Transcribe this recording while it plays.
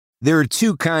There are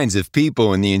two kinds of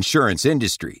people in the insurance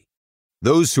industry: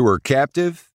 those who are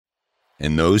captive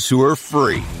and those who are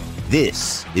free.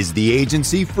 This is the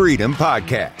Agency Freedom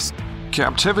Podcast.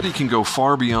 Captivity can go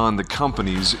far beyond the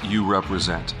companies you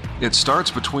represent. It starts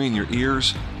between your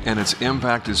ears, and its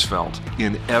impact is felt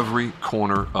in every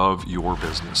corner of your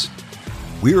business.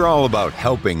 We're all about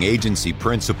helping agency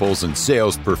principals and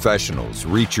sales professionals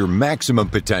reach your maximum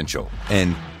potential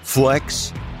and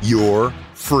flex your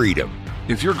freedom.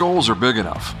 If your goals are big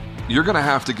enough, you're going to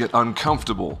have to get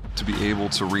uncomfortable to be able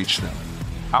to reach them.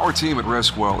 Our team at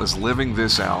Riskwell is living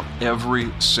this out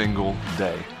every single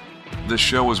day. This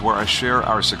show is where I share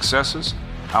our successes,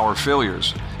 our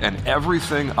failures, and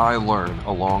everything I learn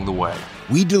along the way.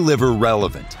 We deliver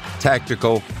relevant,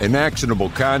 tactical, and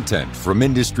actionable content from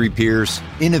industry peers,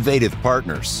 innovative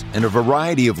partners, and a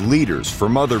variety of leaders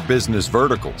from other business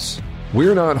verticals.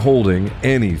 We're not holding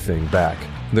anything back.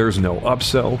 There's no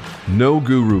upsell, no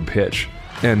guru pitch,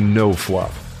 and no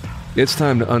fluff. It's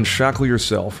time to unshackle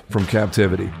yourself from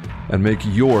captivity and make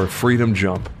your freedom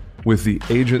jump with the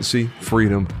Agency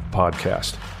Freedom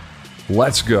Podcast.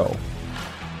 Let's go.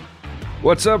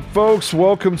 What's up, folks?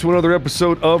 Welcome to another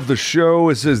episode of the show.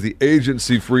 This is the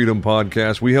Agency Freedom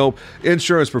Podcast. We help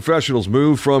insurance professionals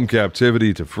move from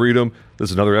captivity to freedom.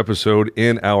 This is another episode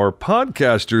in our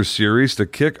podcaster series to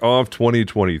kick off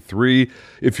 2023.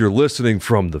 If you're listening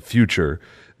from the future,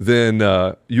 then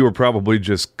you are probably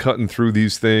just cutting through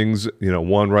these things,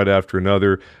 one right after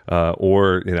another,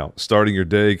 or starting your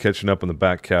day, catching up on the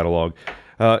back catalog.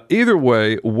 Either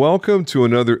way, welcome to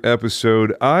another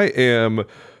episode. I am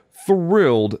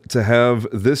thrilled to have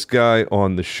this guy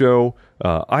on the show.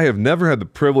 I have never had the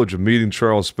privilege of meeting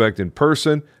Charles Specht in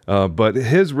person, but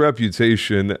his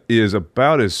reputation is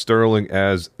about as sterling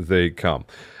as they come.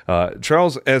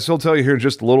 Charles, as he'll tell you here in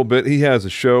just a little bit, he has a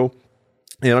show,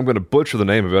 and I'm going to butcher the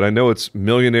name of it. I know it's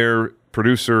Millionaire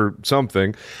Producer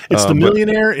something. It's the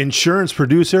Millionaire Insurance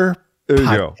Producer There you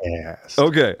Podcast. go.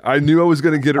 Okay, I knew I was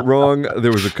going to get it wrong.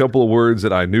 There was a couple of words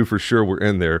that I knew for sure were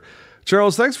in there.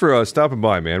 Charles, thanks for stopping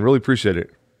by, man. Really appreciate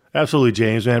it. Absolutely,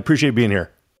 James, man. Appreciate being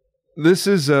here. This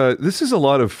is a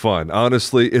lot of fun.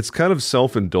 Honestly, it's kind of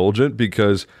self-indulgent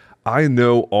because I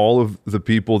know all of the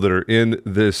people that are in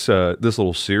this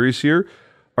little series here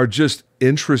are just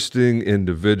interesting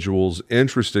individuals,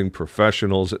 interesting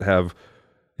professionals that have,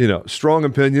 strong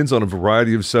opinions on a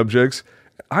variety of subjects.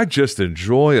 I just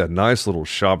enjoy a nice little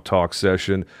shop talk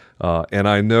session. And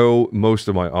I know most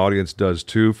of my audience does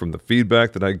too, from the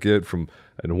feedback that I get from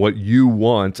and what you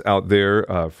want out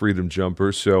there, Freedom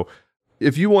Jumpers. So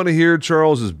if you want to hear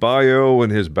Charles's bio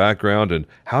and his background and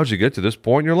how'd you get to this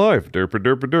point in your life,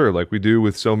 like we do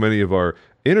with so many of our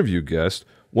interview guests,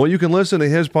 well, you can listen to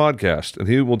his podcast, and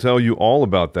he will tell you all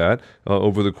about that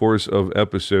over the course of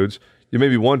episodes. You may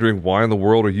be wondering, why in the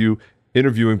world are you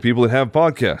interviewing people that have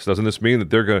podcasts? Doesn't this mean that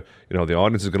they're going to, the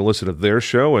audience is going to listen to their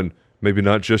show and maybe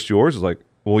not just yours? It's like,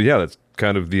 well, yeah, that's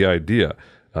kind of the idea.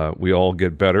 We all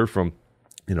get better from,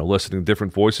 listening to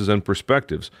different voices and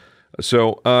perspectives.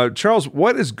 So, Charles,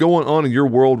 what is going on in your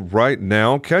world right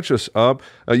now? Catch us up.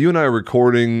 You and I are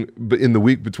recording in the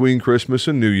week between Christmas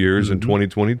and New Year's in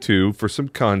 2022. For some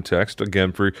context,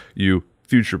 again, for you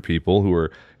future people who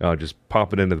are just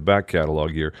popping into the back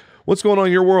catalog here. What's going on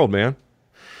in your world, man?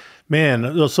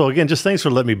 Man, so again, just thanks for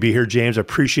letting me be here, James. I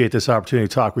appreciate this opportunity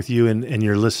to talk with you and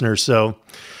your listeners. So,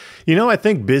 I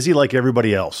think busy like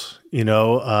everybody else.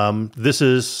 This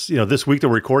is, this week that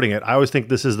we're recording it, I always think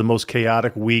this is the most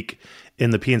chaotic week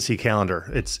in the PNC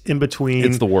calendar. It's in between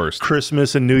it's the worst.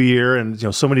 Christmas and New Year,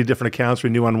 and so many different accounts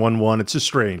renew on 1/1. It's just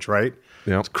strange, right?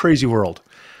 Yeah. It's a crazy world.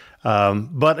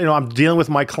 But I'm dealing with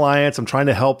my clients. I'm trying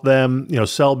to help them,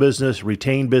 sell business,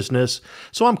 retain business.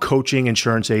 So I'm coaching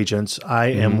insurance agents. I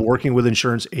am working with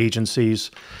insurance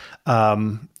agencies.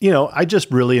 I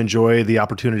just really enjoy the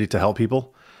opportunity to help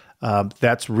people.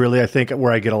 That's really, I think,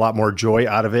 where I get a lot more joy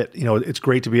out of it. It's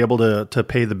great to be able to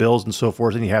pay the bills and so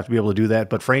forth, and you have to be able to do that.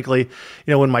 But frankly,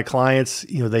 when my clients,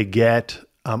 they get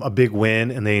a big win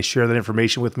and they share that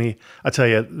information with me, I tell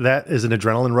you, that is an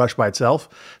adrenaline rush by itself.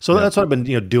 So that's what I've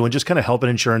been doing, just kind of helping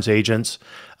insurance agents,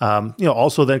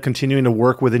 also then continuing to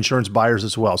work with insurance buyers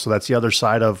as well. So that's the other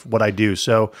side of what I do.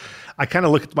 So I kind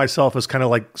of look at myself as kind of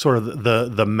like sort of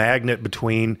the magnet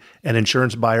between an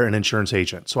insurance buyer and insurance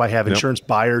agent. So I have insurance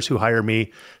buyers who hire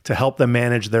me to help them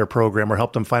manage their program or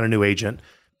help them find a new agent.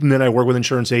 And then I work with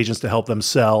insurance agents to help them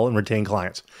sell and retain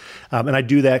clients. And I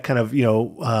do that kind of,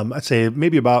 I'd say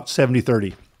maybe about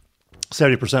 70-30.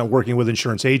 70% working with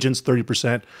insurance agents,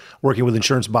 30% working with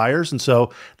insurance buyers. And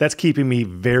so that's keeping me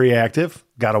very active.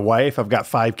 Got a wife, I've got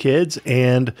 5 kids,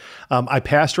 and I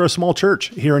pastor a small church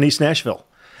here in East Nashville.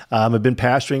 I've been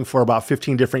pastoring for about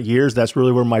 15 different years. That's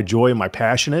really where my joy and my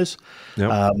passion is.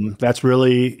 Yep. That's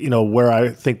really, where I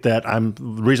think that the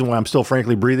reason why I'm still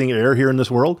frankly breathing air here in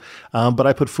this world. But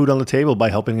I put food on the table by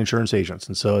helping insurance agents.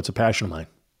 And so it's a passion of mine.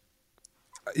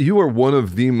 You are one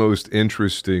of the most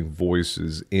interesting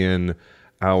voices in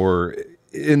our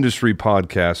industry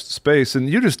podcast space, and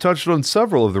you just touched on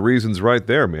several of the reasons right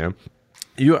there, man.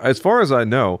 You, as far as I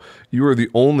know, you are the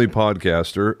only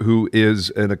podcaster who is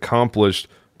an accomplished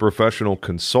professional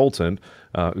consultant,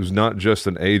 who's not just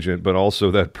an agent, but also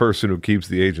that person who keeps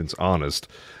the agents honest.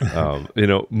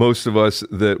 Most of us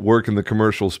that work in the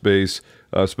commercial space,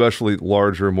 especially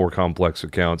larger, more complex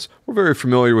accounts, we're very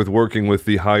familiar with working with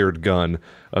the hired gun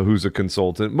who's a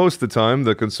consultant. Most of the time,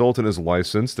 the consultant is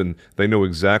licensed and they know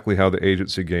exactly how the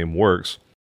agency game works.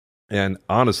 And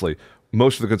honestly,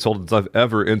 most of the consultants I've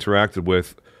ever interacted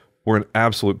with were an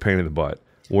absolute pain in the butt,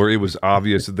 where it was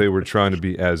obvious that they were trying to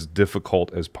be as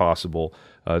difficult as possible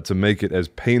to make it as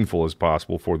painful as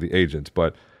possible for the agent.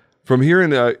 But from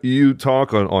hearing you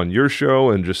talk on your show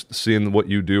and just seeing what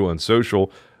you do on social,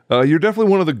 you're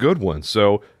definitely one of the good ones.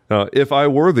 So if I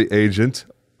were the agent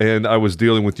and I was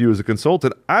dealing with you as a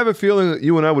consultant, I have a feeling that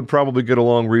you and I would probably get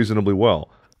along reasonably well.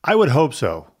 I would hope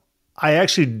so. I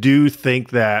actually do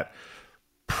think that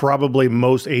probably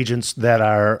most agents that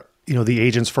are, the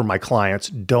agents for my clients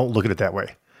don't look at it that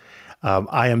way.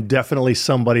 I am definitely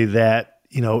somebody that,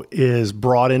 is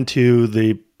brought into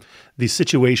the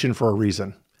situation for a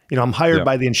reason. I'm hired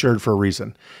by the insured for a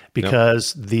reason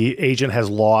because the agent has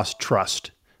lost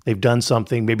trust. They've done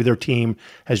something. Maybe their team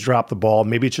has dropped the ball.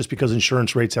 Maybe it's just because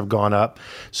insurance rates have gone up.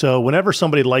 So whenever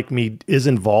somebody like me is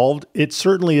involved, it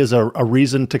certainly is a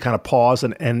reason to kind of pause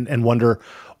and wonder,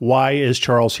 why is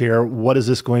Charles here? What is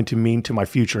this going to mean to my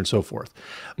future and so forth?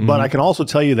 Mm-hmm. But I can also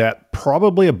tell you that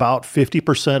probably about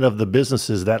 50% of the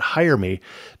businesses that hire me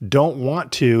don't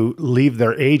want to leave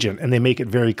their agent, and they make it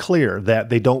very clear that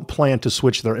they don't plan to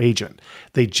switch their agent.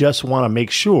 They just want to make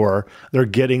sure they're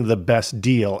getting the best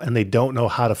deal, and they don't know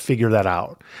how to figure that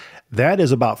out. That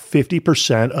is about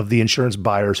 50% of the insurance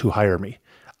buyers who hire me.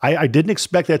 I didn't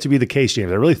expect that to be the case,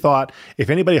 James. I really thought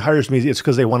if anybody hires me, it's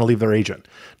because they want to leave their agent.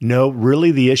 No, really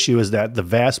the issue is that the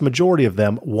vast majority of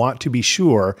them want to be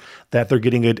sure that they're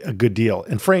getting a good deal.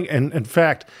 And in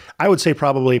fact, I would say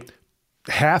probably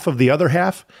half of the other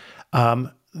half,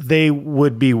 they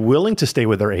would be willing to stay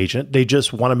with their agent. They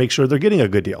just want to make sure they're getting a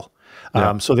good deal.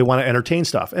 So they want to entertain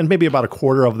stuff. And maybe about a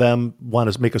quarter of them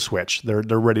want to make a switch. They're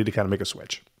ready to kind of make a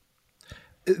switch.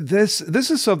 This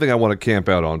is something I want to camp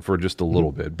out on for just a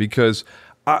little bit, because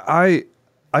I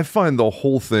find the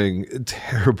whole thing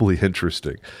terribly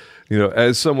interesting.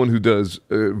 As someone who does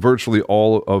virtually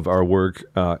all of our work,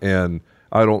 and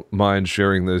I don't mind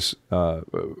sharing this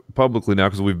publicly now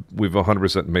because we've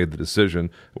 100% made the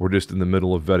decision. We're just in the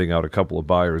middle of vetting out a couple of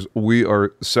buyers. We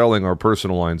are selling our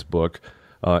personal lines book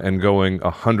and going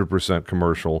 100%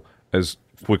 commercial as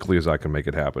quickly as I can make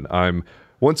it happen.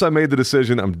 Once I made the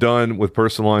decision, I'm done with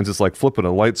personal lines. It's like flipping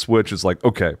a light switch. It's like,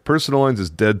 okay, personal lines is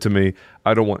dead to me.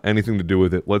 I don't want anything to do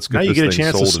with it. Let's get this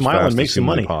thing sold as fast as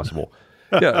humanly possible.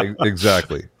 Yeah,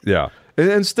 exactly. Yeah.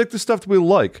 And stick to stuff that we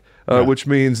like, which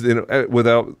means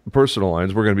without personal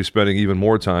lines, we're going to be spending even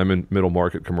more time in middle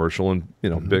market commercial and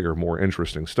bigger, more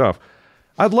interesting stuff.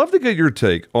 I'd love to get your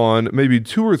take on maybe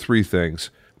two or three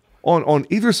things on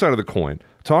either side of the coin.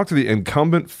 Talk to the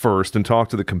incumbent first and talk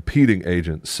to the competing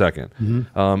agent second.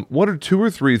 Mm-hmm. What are two or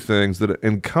three things that an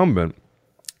incumbent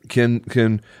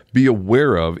can be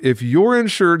aware of if your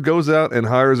insured goes out and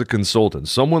hires a consultant,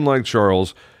 someone like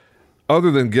Charles,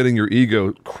 other than getting your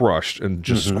ego crushed and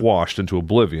just squashed into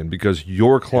oblivion because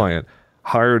your client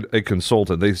hired a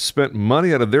consultant? They spent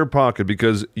money out of their pocket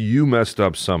because you messed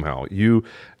up somehow. You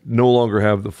no longer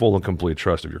have the full and complete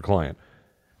trust of your client.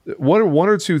 What are one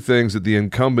or two things that the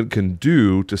incumbent can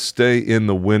do to stay in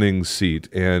the winning seat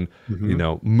and,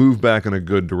 move back in a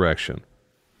good direction?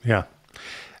 Yeah.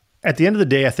 At the end of the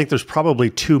day, I think there's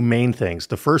probably two main things.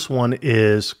 The first one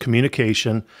is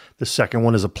communication. The second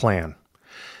one is a plan.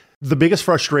 The biggest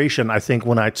frustration, I think,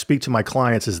 when I speak to my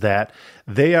clients is that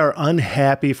they are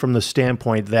unhappy from the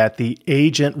standpoint that the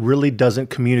agent really doesn't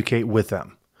communicate with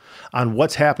them on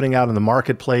what's happening out in the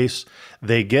marketplace.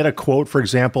 They get a quote, for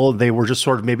example, they were just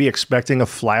sort of maybe expecting a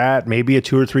flat, maybe a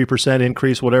 2 or 3%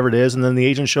 increase, whatever it is, and then the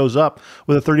agent shows up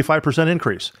with a 35%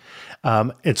 increase.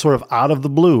 It's sort of out of the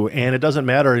blue, and it doesn't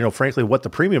matter, frankly, what the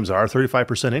premiums are.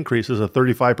 35% increase is a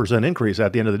 35% increase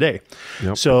at the end of the day.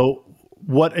 Yep. So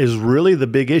what is really the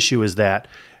big issue is that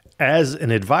as an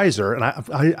advisor, and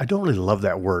I don't really love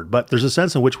that word, but there's a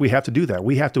sense in which we have to do that.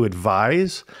 We have to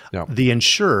advise the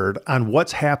insured on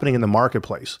what's happening in the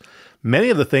marketplace. many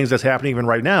of the things that's happening even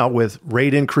right now with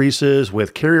rate increases,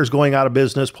 with carriers going out of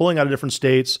business, pulling out of different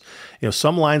states,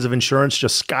 some lines of insurance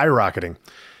just skyrocketing.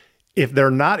 If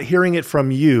they're not hearing it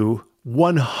from you,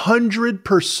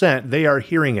 100% they are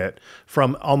hearing it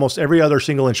from almost every other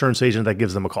single insurance agent that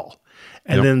gives them a call.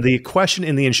 And then the question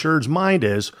in the insured's mind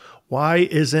is, why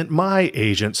isn't my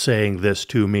agent saying this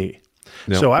to me?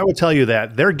 So I would tell you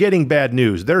that they're getting bad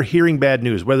news. They're hearing bad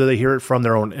news, whether they hear it from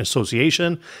their own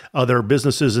association, other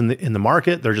businesses in the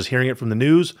market, they're just hearing it from the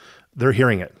news, they're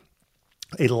hearing it.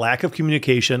 A lack of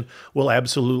communication will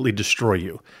absolutely destroy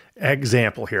you.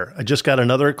 Example here, I just got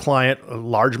another client, a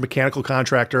large mechanical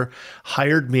contractor,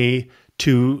 hired me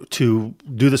to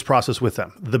do this process with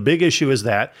them. The big issue is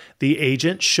that the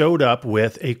agent showed up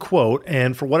with a quote,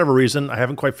 and for whatever reason, I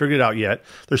haven't quite figured it out yet.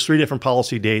 There's 3 different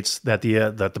policy dates that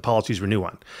the policies renew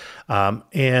on.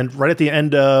 And right at the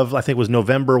end of, I think it was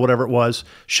November, whatever it was,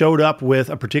 showed up with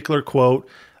a particular quote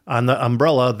on the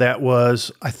umbrella that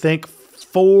was, I think,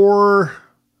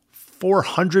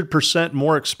 400%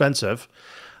 more expensive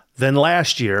than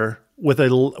last year with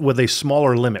a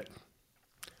smaller limit.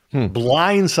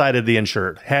 Blindsided the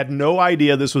insured, had no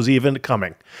idea this was even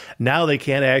coming. Now they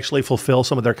can't actually fulfill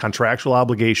some of their contractual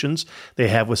obligations they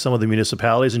have with some of the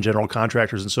municipalities and general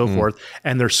contractors and so forth,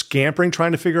 and they're scampering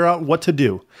trying to figure out what to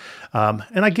do. And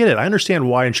I get it. I understand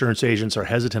why insurance agents are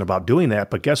hesitant about doing that,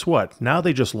 but guess what? Now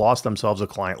they just lost themselves a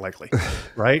client likely,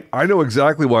 right? I know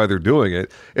exactly why they're doing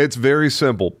it. It's very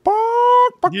simple.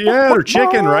 Yeah, they're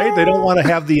chicken, right? They don't want to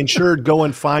have the insured go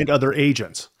and find other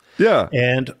agents. Yeah.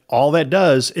 And all that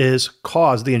does is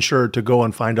cause the insured to go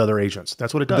and find other agents.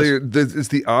 That's what it does. It's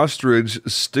the ostrich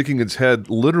sticking its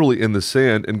head literally in the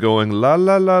sand and going la,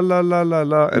 la, la, la, la, la,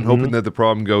 la, and hoping that the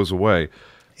problem goes away.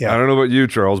 Yeah. I don't know about you,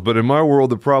 Charles, but in my world,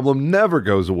 the problem never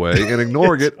goes away, and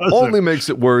ignoring it only makes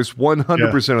it worse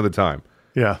 100% of the time.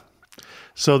 Yeah.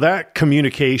 So that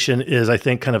communication is, I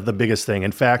think, kind of the biggest thing.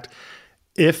 In fact,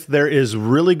 if there is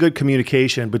really good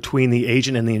communication between the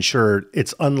agent and the insured,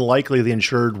 it's unlikely the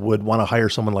insured would want to hire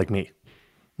someone like me.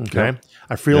 Okay. Yep.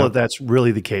 I feel that that's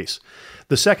really the case.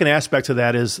 The second aspect of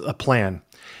that is a plan.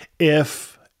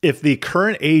 If the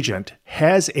current agent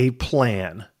has a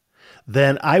plan,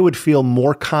 then I would feel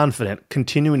more confident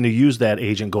continuing to use that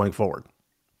agent going forward.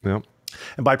 Yep.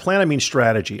 And by plan, I mean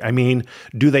strategy. I mean,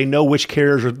 do they know which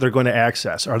carriers they're going to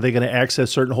access? Are they going to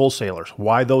access certain wholesalers?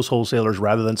 Why those wholesalers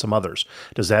rather than some others?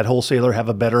 Does that wholesaler have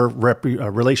a better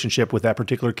relationship with that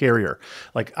particular carrier?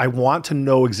 Like, I want to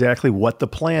know exactly what the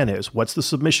plan is. What's the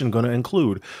submission going to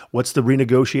include? What's the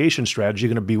renegotiation strategy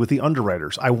going to be with the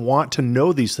underwriters? I want to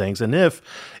know these things. And if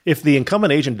the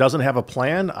incumbent agent doesn't have a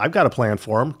plan, I've got a plan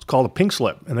for them. It's called a pink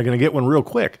slip, and they're going to get one real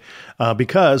quick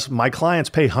because my clients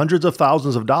pay hundreds of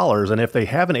thousands of dollars. And if they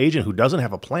have an agent who doesn't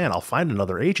have a plan, I'll find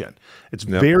another agent. It's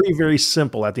very, very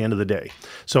simple at the end of the day.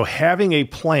 So having a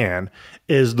plan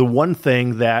is the one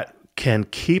thing that can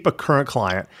keep a current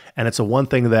client, and it's the one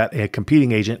thing that a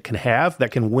competing agent can have that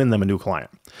can win them a new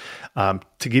client.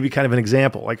 To give you kind of an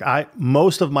example, like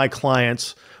most of my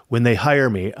clients, when they hire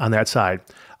me on that side,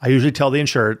 I usually tell the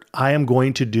insured, I am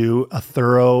going to do a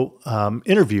thorough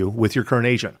interview with your current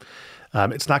agent.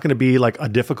 It's not going to be like a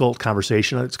difficult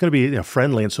conversation. It's going to be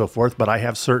friendly and so forth, but I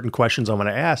have certain questions I'm going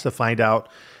to ask to find out,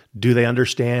 do they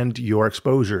understand your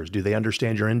exposures? Do they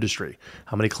understand your industry?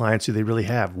 How many clients do they really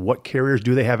have? What carriers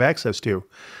do they have access to?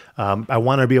 I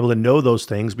want to be able to know those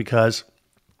things because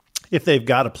if they've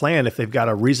got a plan, if they've got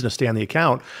a reason to stay on the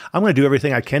account, I'm going to do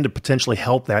everything I can to potentially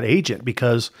help that agent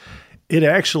because it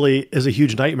actually is a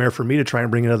huge nightmare for me to try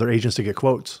and bring in other agents to get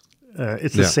quotes.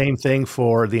 It's the same thing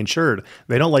for the insured.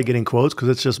 They don't like getting quotes because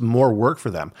it's just more work for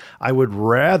them. I would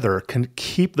rather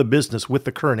keep the business with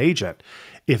the current agent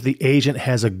if the agent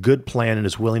has a good plan and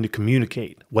is willing to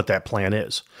communicate what that plan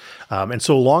is. And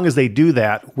so long as they do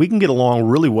that, we can get along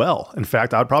really well. In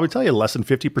fact, I'd probably tell you less than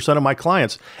 50% of my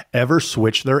clients ever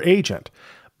switch their agent.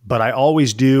 But I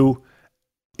always do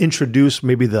introduce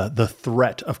maybe the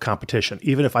threat of competition,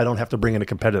 even if I don't have to bring in a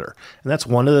competitor. And that's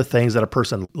one of the things that a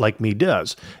person like me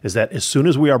does, is that as soon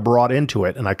as we are brought into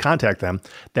it and I contact them,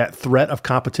 that threat of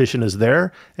competition is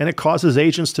there, and it causes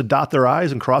agents to dot their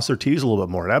I's and cross their T's a little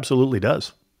bit more. It absolutely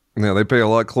does. Yeah, they pay a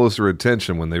lot closer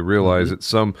attention when they realize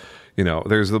that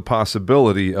there's the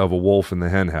possibility of a wolf in the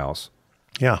hen house.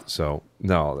 Yeah. So,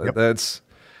 no, that's...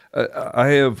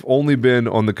 I have only been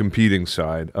on the competing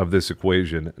side of this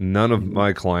equation. None of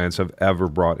my clients have ever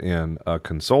brought in a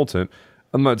consultant.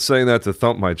 I'm not saying that to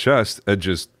thump my chest. It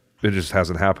just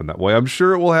hasn't happened that way. I'm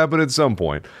sure it will happen at some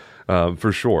point,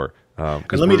 for sure. And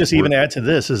let me just even add to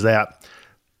this is that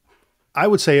I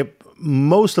would say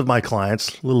most of my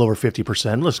clients, a little over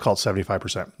 50%, let's call it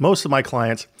 75%, most of my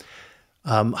clients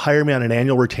hire me on an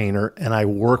annual retainer and I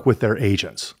work with their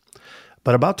agents.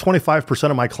 But about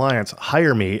 25% of my clients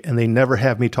hire me and they never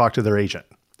have me talk to their agent.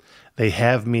 They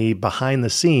have me behind the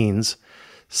scenes,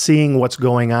 seeing what's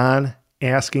going on,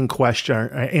 answering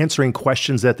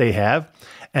questions that they have,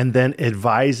 and then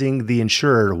advising the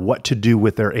insured what to do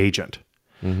with their agent.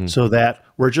 So that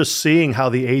we're just seeing how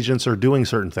the agents are doing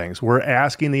certain things. We're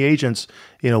asking the agents,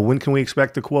 when can we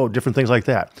expect the quote, different things like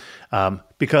that.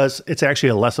 Because it's actually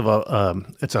a less of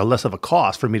a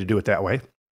cost for me to do it that way.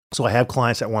 So I have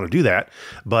clients that want to do that,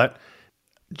 but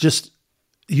just,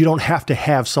 you don't have to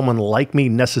have someone like me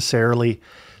necessarily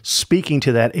speaking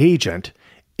to that agent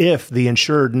if the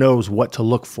insured knows what to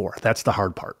look for. That's the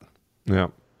hard part. Yeah.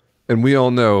 And we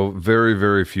all know very,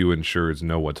 very few insureds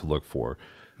know what to look for.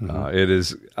 I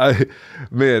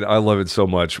love it so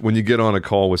much. When you get on a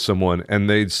call with someone and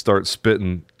they start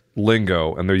spitting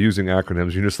lingo and they're using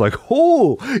acronyms, you're just like,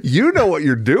 oh, you know what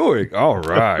you're doing. All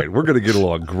right. We're going to get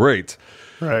along great.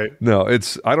 Right. No,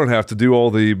 I don't have to do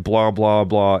all the blah, blah,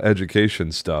 blah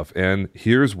education stuff. And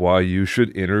here's why you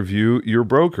should interview your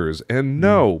brokers. And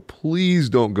no, please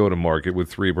don't go to market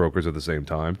with 3 brokers at the same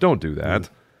time. Don't do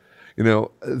that.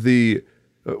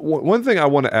 One thing I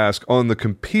want to ask on the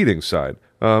competing side,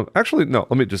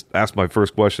 let me just ask my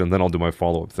first question and then I'll do my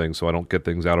follow-up thing so I don't get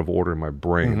things out of order in my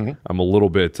brain. I'm a little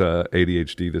bit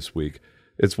ADHD this week.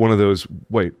 It's one of those,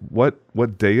 wait,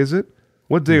 what day is it?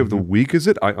 What day of the week is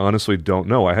it? I honestly don't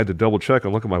know. I had to double check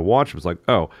and look at my watch. It was like,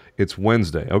 oh, it's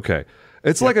Wednesday. Okay.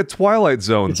 It's like a Twilight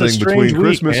Zone thing between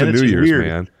Christmas and New Year's,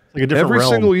 man. Like a different Every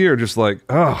realm. single year, just like,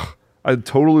 I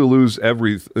totally lose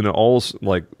all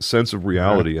like sense of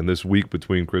reality in this week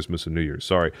between Christmas and New Year's.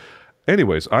 Sorry.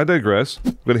 Anyways, I digress.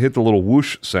 I'm going to hit the little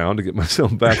whoosh sound to get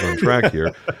myself back on track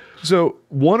here. So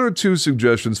 1 or 2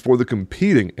 suggestions for the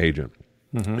competing agent.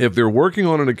 If they're working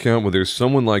on an account where there's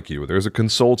someone like you, where there's a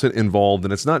consultant involved,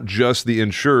 and it's not just the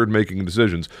insured making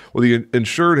decisions, well, the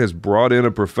insured has brought in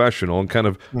a professional and kind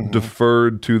of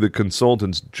deferred to the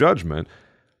consultant's judgment,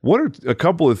 what are a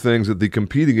couple of things that the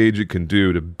competing agent can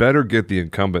do to better get the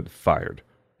incumbent fired?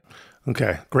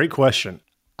 Okay, great question.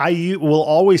 I will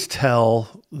always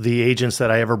tell the agents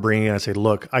that I ever bring in, I say,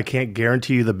 look, I can't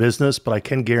guarantee you the business, but I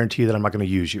can guarantee you that I'm not going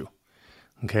to use you.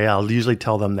 Okay, I'll usually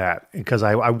tell them that because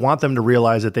I want them to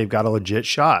realize that they've got a legit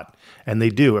shot, and they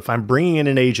do. If I'm bringing in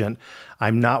an agent,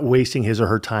 I'm not wasting his or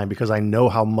her time because I know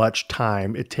how much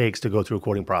time it takes to go through a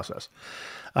quoting process.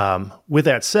 With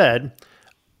that said,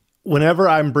 whenever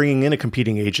I'm bringing in a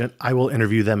competing agent, I will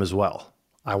interview them as well.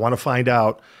 I want to find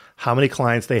out how many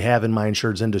clients they have in my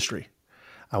insurance industry.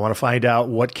 I want to find out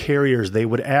what carriers they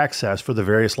would access for the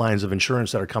various lines of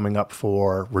insurance that are coming up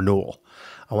for renewal.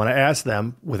 I want to ask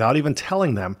them, without even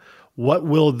telling them, what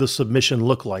will the submission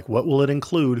look like? What will it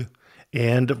include?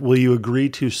 And will you agree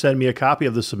to send me a copy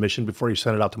of the submission before you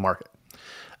send it out to market?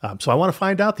 So I want to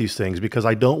find out these things because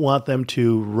I don't want them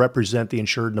to represent the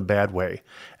insured in a bad way.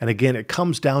 And again, it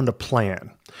comes down to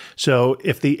plan. So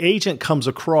if the agent comes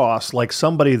across like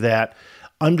somebody that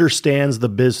understands the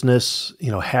business,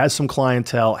 has some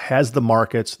clientele, has the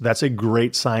markets, that's a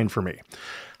great sign for me.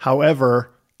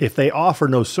 However, if they offer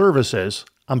no services,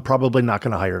 I'm probably not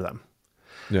going to hire them.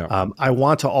 Yeah. I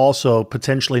want to also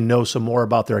potentially know some more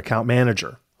about their account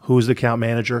manager. Who's the account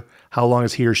manager? How long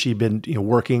has he or she been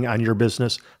working on your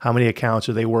business? How many accounts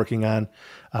are they working on?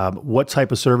 What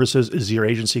type of services is your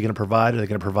agency going to provide? Are they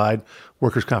going to provide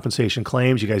workers' compensation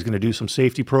claims? You guys going to do some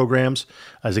safety programs?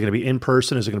 Is it going to be in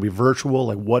person? Is it going to be virtual?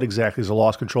 Like what exactly is a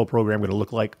loss control program going to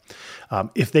look like?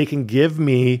 If they can give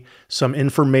me some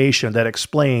information that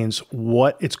explains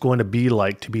what it's going to be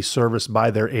like to be serviced by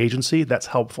their agency, that's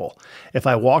helpful. If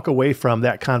I walk away from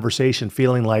that conversation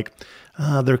feeling like,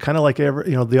 they're kind of like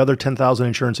the other 10,000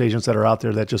 insurance agents that are out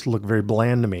there that just look very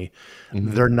bland to me.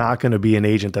 They're not going to be an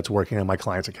agent that's working on my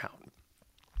client's account.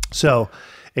 So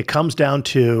it comes down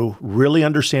to really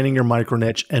understanding your micro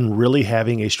niche and really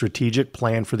having a strategic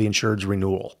plan for the insured's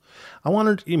renewal.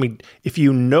 If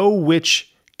you know which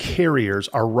carriers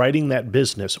are writing that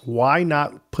business, why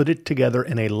not put it together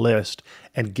in a list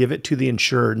and give it to the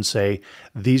insured and say,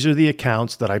 these are the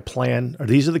accounts that I plan, or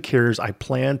these are the carriers I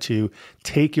plan to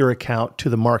take your account to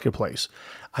the marketplace.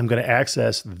 I'm going to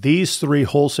access these 3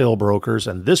 wholesale brokers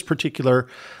and this particular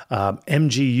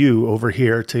MGU over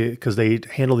here because they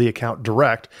handle the account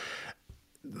direct.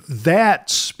 That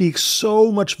speaks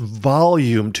so much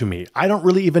volume to me. I don't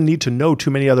really even need to know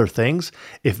too many other things.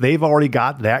 If they've already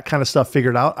got that kind of stuff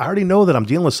figured out, I already know that I'm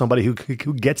dealing with somebody who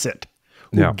gets it,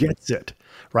 gets it,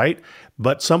 right?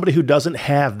 But somebody who doesn't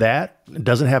have that,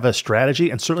 doesn't have a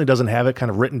strategy, and certainly doesn't have it kind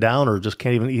of written down or just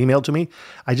can't even email to me,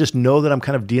 I just know that I'm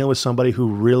kind of dealing with somebody who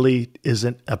really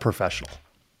isn't a professional.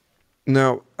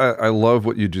 Now, I love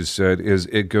what you just said. Is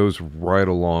it goes right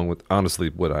along with honestly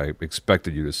what I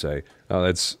expected you to say.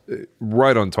 That's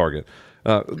right on target.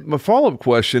 My follow-up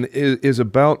question is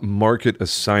about market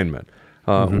assignment.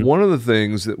 One of the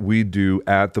things that we do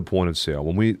at the point of sale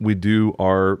when we do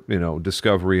our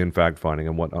discovery and fact finding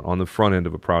and whatnot on the front end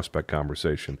of a prospect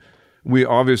conversation, we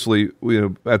obviously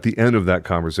at the end of that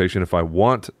conversation, if I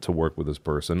want to work with this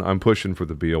person, I'm pushing for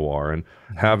the BOR and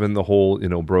having the whole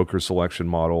broker selection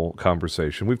model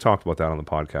conversation. We've talked about that on the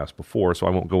podcast before, so I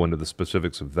won't go into the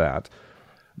specifics of that.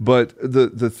 But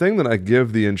the thing that I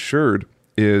give the insured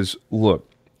is, look,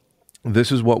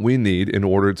 this is what we need in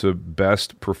order to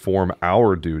best perform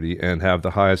our duty and have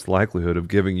the highest likelihood of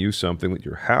giving you something that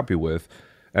you're happy with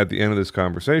at the end of this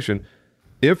conversation.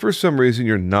 If for some reason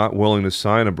you're not willing to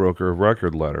sign a broker of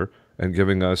record letter and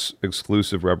giving us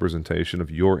exclusive representation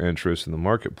of your interests in the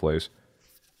marketplace,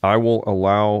 I will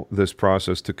allow this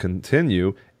process to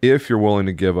continue if you're willing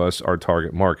to give us our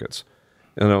target markets.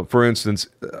 For instance,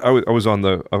 I was on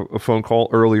a phone call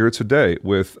earlier today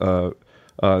with a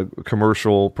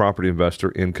commercial property investor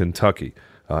in Kentucky.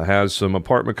 Has some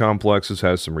apartment complexes,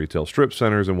 has some retail strip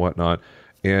centers and whatnot.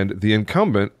 And the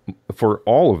incumbent for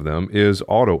all of them is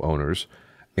auto owners.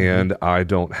 And I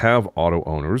don't have auto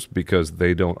owners because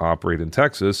they don't operate in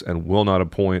Texas and will not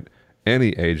appoint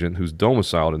any agent who's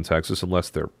domiciled in Texas unless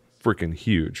they're freaking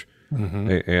huge.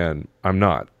 And I'm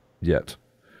not yet.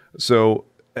 So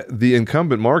the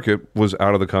incumbent market was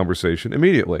out of the conversation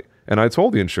immediately. And I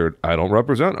told the insured, I don't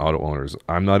represent auto owners.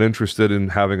 I'm not interested in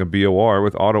having a BOR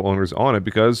with auto owners on it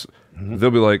because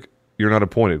they'll be like, you're not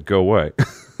appointed, go away.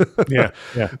 Yeah.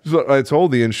 So I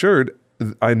told the insured,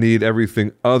 I need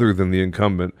everything other than the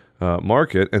incumbent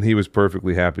market, and he was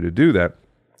perfectly happy to do that.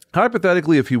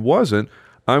 Hypothetically, if he wasn't,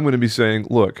 I'm going to be saying,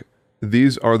 look,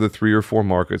 these are the 3 or 4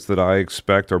 markets that I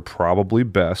expect are probably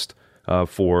best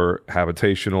for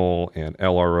habitational and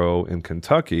LRO in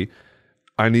Kentucky.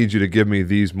 I need you to give me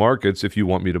these markets if you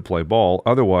want me to play ball.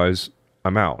 Otherwise,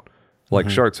 I'm out. Like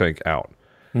Shark Tank out.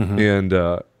 And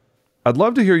I'd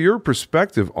love to hear your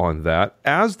perspective on that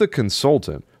as the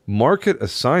consultant. Market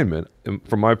assignment,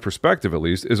 from my perspective at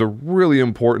least, is a really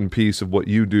important piece of what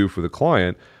you do for the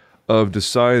client of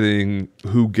deciding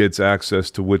who gets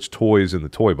access to which toys in the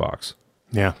toy box.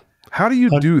 Yeah. How do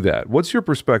you do that? What's your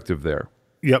perspective there?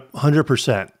 Yep,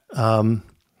 100%.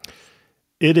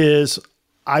 It is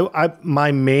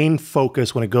my main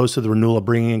focus when it goes to the renewal of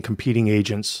bringing in competing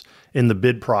agents in the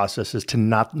bid process is to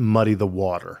not muddy the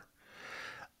water.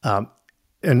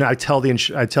 And I tell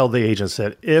the agents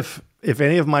that if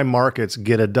any of my markets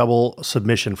get a double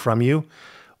submission from you,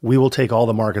 we will take all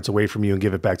the markets away from you and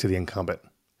give it back to the incumbent.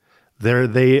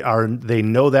 They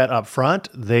know that up front.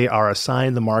 They are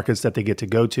assigned the markets that they get to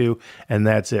go to, and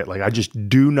that's it. Like, I just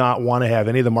do not want to have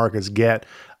any of the markets get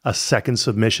a second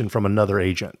submission from another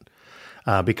agent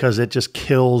because it just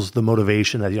kills the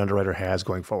motivation that the underwriter has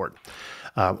going forward.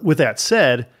 With that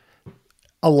said,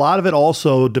 a lot of it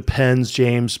also depends,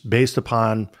 James, based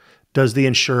upon, does the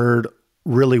insured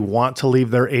really want to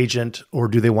leave their agent or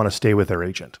do they want to stay with their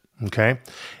agent? Okay.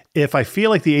 If I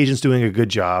feel like the agent's doing a good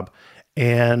job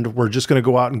and we're just going to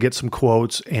go out and get some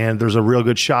quotes and there's a real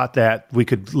good shot that we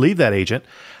could leave that agent,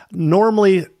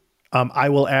 normally I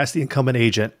will ask the incumbent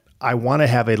agent, I want to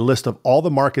have a list of all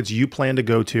the markets you plan to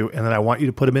go to, and then I want you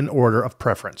to put them in order of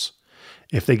preference.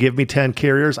 If they give me 10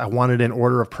 carriers, I want it in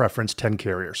order of preference, 10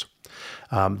 carriers.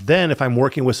 Then if I'm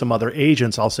working with some other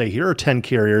agents, I'll say, here are 10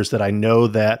 carriers that I know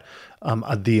that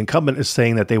the incumbent is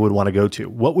saying that they would want to go to.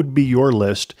 What would be your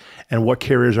list and what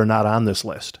carriers are not on this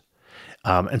list?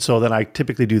 And so then I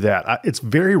typically do that. It's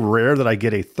very rare that I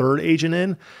get a third agent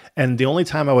in. And the only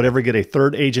time I would ever get a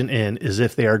third agent in is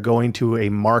if they are going to a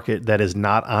market that is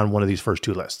not on one of these first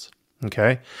 2 lists.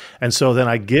 Okay. And so then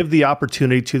I give the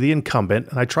opportunity to the incumbent,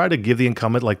 and I try to give the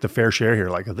incumbent like the fair share here.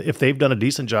 Like, if they've done a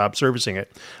decent job servicing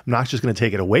it, I'm not just going to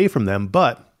take it away from them,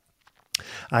 but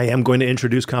I am going to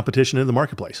introduce competition into the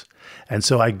marketplace. And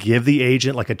so I give the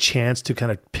agent like a chance to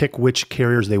kind of pick which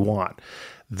carriers they want.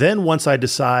 Then once I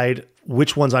decide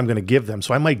which ones I'm going to give them,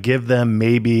 so I might give them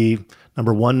maybe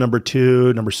number 1, number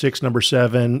 2, number 6, number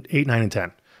 7, 8, 9, and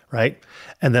 10. Right.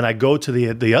 And then I go to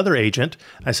the other agent.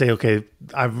 I say, okay,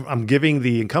 I'm giving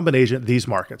the incumbent agent these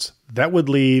markets. That would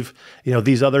leave,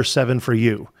 these other 7 for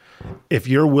you. If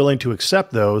you're willing to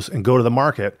accept those and go to the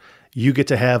market, you get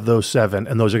to have those 7,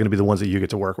 and those are going to be the ones that you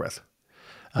get to work with.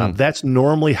 That's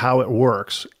normally how it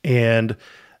works. And,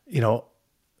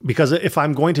 because if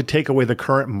I'm going to take away the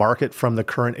current market from the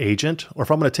current agent, or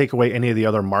if I'm going to take away any of the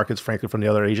other markets, frankly, from the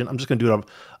other agent, I'm just going to do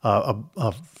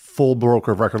a full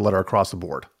broker of record letter across the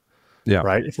board. Yeah.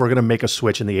 Right. If we're going to make a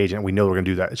switch in the agent, we know we're going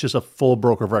to do that. It's just a full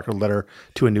broker of record letter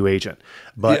to a new agent.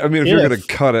 But yeah, I mean, if you're going to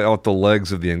cut out the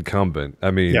legs of the incumbent,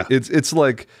 I mean, it's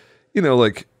like,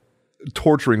 like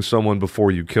torturing someone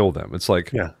before you kill them. It's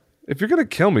like, if you're going to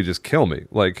kill me, just kill me.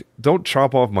 Like, don't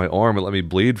chop off my arm and let me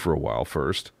bleed for a while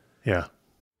first. Yeah.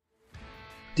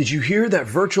 Did you hear that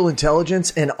virtual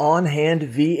intelligence and on-hand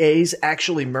VAs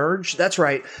actually merged? That's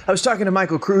right. I was talking to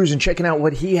Michael Cruz and checking out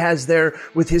what he has there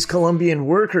with his Colombian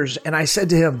workers. And I said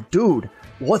to him, dude,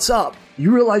 what's up?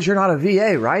 You realize you're not a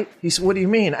VA, right? He said, what do you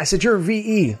mean? I said, you're a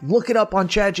VE. Look it up on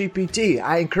ChatGPT.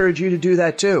 I encourage you to do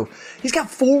that too. He's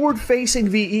got forward-facing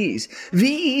VEs.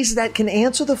 VEs that can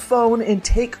answer the phone and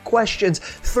take questions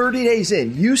 30 days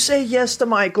in. You say yes to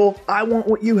Michael, I want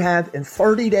what you have. In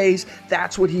 30 days,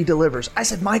 that's what he delivers. I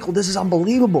said, Michael, this is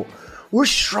unbelievable. We're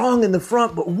strong in the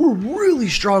front, but we're really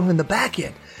strong in the back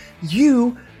end.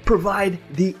 You provide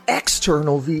the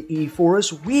external VE for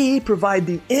us. We provide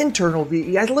the internal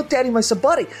VE. I looked at him, I said,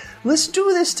 buddy, let's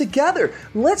do this together.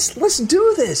 Let's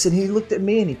do this. And he looked at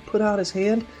me and he put out his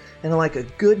hand, and like a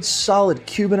good, solid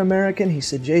Cuban American, he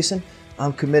said, Jason,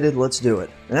 I'm committed. Let's do it.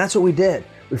 And that's what we did.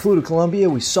 We flew to Colombia,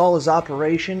 we saw his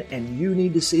operation, and you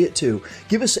need to see it too.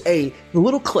 Give us a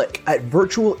little click at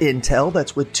Virtual Intel,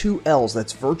 that's with 2 L's,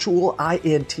 that's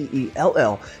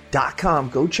virtualintell.com.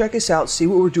 Go check us out, see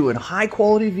what we're doing. High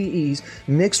quality VEs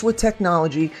mixed with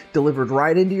technology, delivered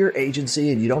right into your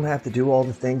agency, and you don't have to do all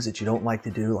the things that you don't like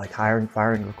to do, like hiring,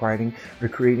 firing,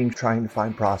 recruiting, trying to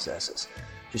find processes.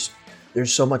 Just,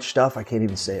 there's so much stuff, I can't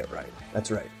even say it right. That's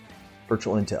right.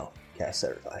 Virtual Intel, CAS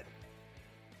certified.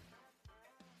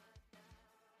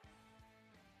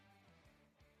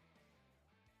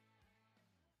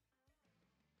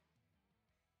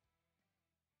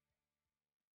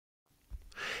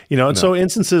 And so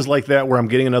instances like that where I'm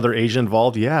getting another agent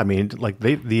involved, I mean, like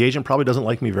the agent probably doesn't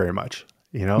like me very much,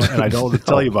 and I don't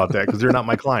tell you about that because they're not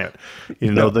my client.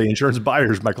 The insurance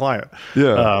buyer is my client.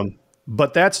 Yeah.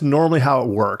 But that's normally how it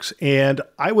works. And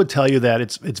I would tell you that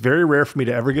it's very rare for me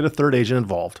to ever get a third agent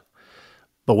involved.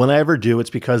 But when I ever do, it's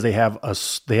because they have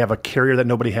a carrier that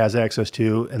nobody has access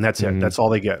to, and that's it. That's all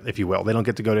they get, if you will. They don't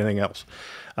get to go to anything else.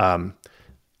 And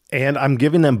I'm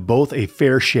giving them both a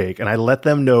fair shake, and I let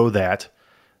them know that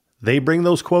they bring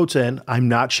those quotes in. I'm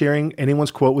not sharing anyone's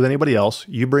quote with anybody else.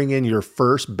 You bring in your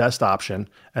first best option,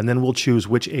 and then we'll choose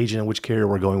which agent and which carrier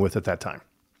we're going with at that time.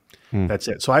 That's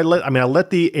it. So I let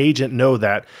the agent know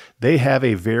that they have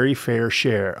a very fair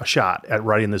shot at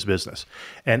running this business.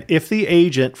 And if the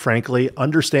agent, frankly,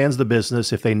 understands the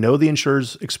business, if they know the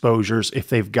insurer's exposures, if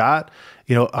they've got,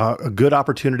 a good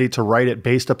opportunity to write it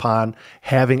based upon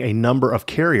having a number of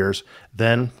carriers,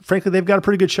 then frankly, they've got a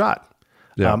pretty good shot.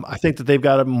 Yeah. I think that they've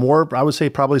got I would say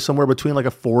probably somewhere between like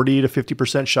a 40 to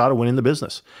 50% shot of winning the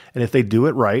business. And if they do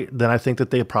it right, then I think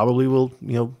that they probably will,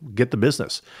 get the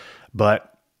business. But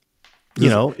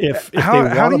if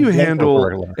how do you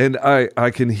handle, and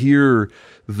I can hear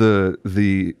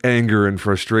the anger and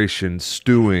frustration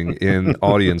stewing in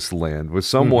audience land with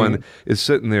someone is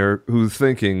sitting there who's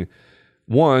thinking,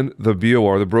 one, the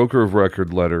BOR, the broker of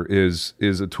record letter, is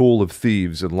a tool of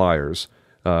thieves and liars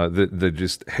that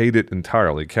just hate it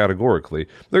entirely, categorically.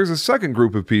 There's a second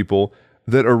group of people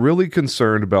that are really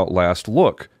concerned about last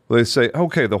look. They say,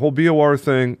 okay, the whole BOR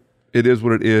thing, it is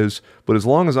what it is, but as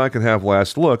long as I can have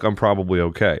last look, I'm probably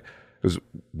okay. Because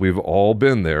we've all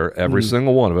been there, every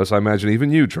single one of us. I imagine even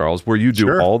you, Charles, where you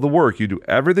do all the work. You do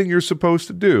everything you're supposed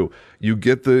to do. You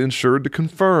get the insured to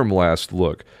confirm last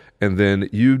look. And then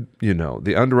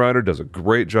the underwriter does a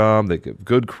great job. They give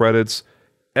good credits.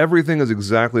 Everything is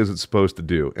exactly as it's supposed to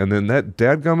do. And then that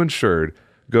dadgum insured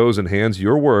goes and hands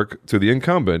your work to the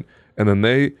incumbent, and then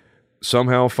they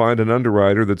somehow find an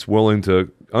underwriter that's willing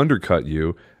to undercut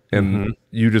you, and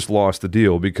you just lost the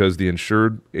deal because the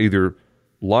insured either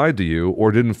lied to you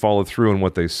or didn't follow through on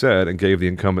what they said and gave the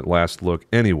incumbent last look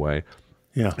anyway.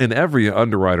 Yeah. And every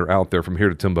underwriter out there from here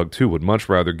to Timbuktu would much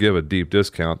rather give a deep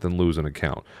discount than lose an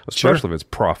account, especially if it's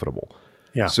profitable.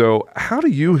 Yeah. So how do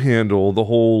you handle the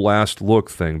whole last look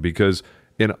thing? Because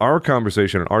in our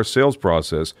conversation, in our sales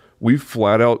process, we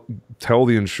flat out tell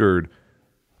the insured,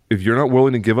 if you're not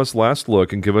willing to give us last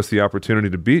look and give us the opportunity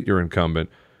to beat your incumbent,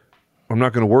 I'm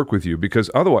not going to work with you,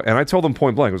 because otherwise, and I tell them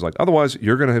point blank, I was like, otherwise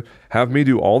you're going to have me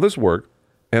do all this work,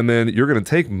 and then you're going to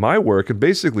take my work and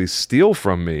basically steal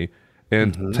from me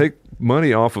and take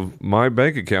money off of my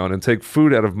bank account and take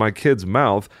food out of my kid's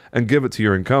mouth and give it to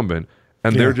your incumbent,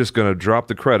 and they're just going to drop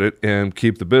the credit and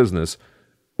keep the business.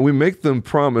 We make them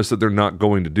promise that they're not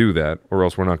going to do that, or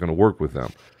else we're not going to work with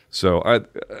them. So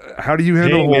how do you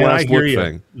handle the whole last look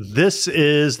thing? This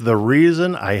is the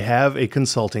reason I have a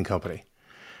consulting company.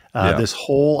 This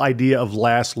whole idea of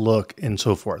last look and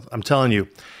so forth. I'm telling you,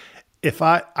 if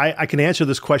I can answer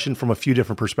this question from a few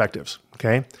different perspectives.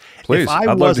 Okay. Please.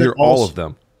 I'd love to hear all of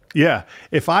them. Yeah.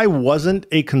 If I wasn't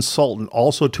a consultant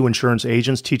also to insurance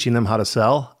agents teaching them how to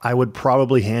sell, I would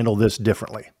probably handle this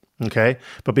differently. Okay.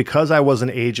 But because I was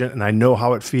an agent and I know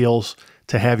how it feels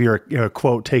to have your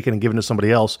quote taken and given to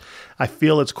somebody else, I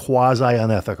feel it's quasi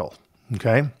unethical.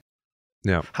 Okay.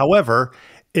 Yeah. However,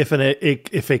 if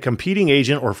a competing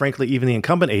agent, or frankly, even the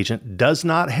incumbent agent, does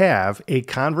not have a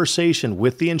conversation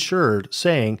with the insured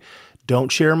saying,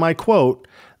 don't share my quote,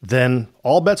 then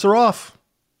all bets are off.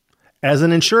 As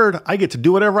an insured, I get to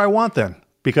do whatever I want then,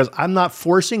 because I'm not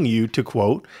forcing you to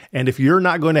quote. And if you're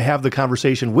not going to have the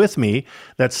conversation with me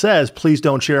that says, please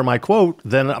don't share my quote,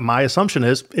 then my assumption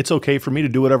is it's okay for me to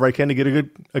do whatever I can to get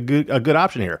a good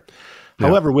option here. Yeah.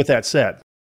 However, with that said,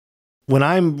 when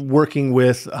I'm working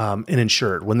with an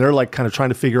insured, when they're like kind of trying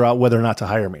to figure out whether or not to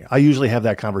hire me, I usually have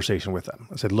that conversation with them.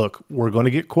 I said, look, we're going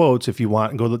to get quotes if you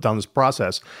want and go down this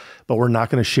process, but we're not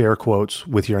going to share quotes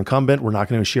with your incumbent. We're not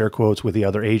going to share quotes with the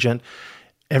other agent.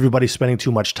 Everybody's spending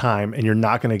too much time, and you're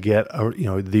not going to get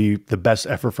the best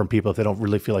effort from people if they don't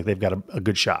really feel like they've got a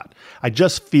good shot. I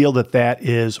just feel that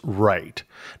is right.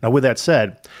 Now, with that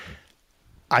said,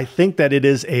 I think that it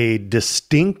is a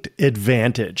distinct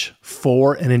advantage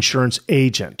for an insurance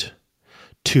agent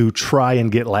to try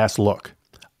and get last look.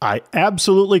 I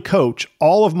absolutely coach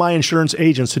all of my insurance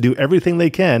agents to do everything they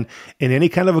can in any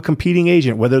kind of a competing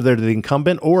agent, whether they're the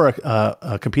incumbent or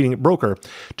a competing broker,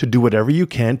 to do whatever you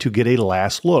can to get a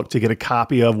last look, to get a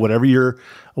copy of whatever your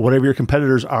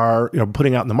competitors are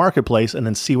putting out in the marketplace, and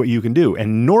then see what you can do.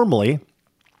 And normally,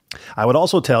 I would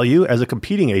also tell you as a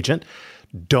competing agent,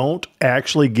 don't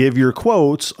actually give your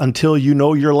quotes until you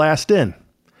know you're last in.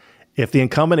 If the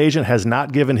incumbent agent has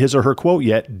not given his or her quote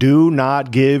yet, do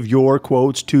not give your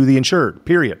quotes to the insured,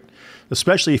 period.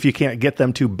 Especially if you can't get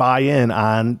them to buy in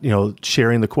on,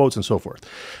 sharing the quotes and so forth.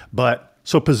 But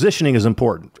so positioning is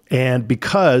important. And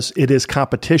because it is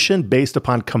competition based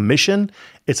upon commission,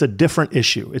 it's a different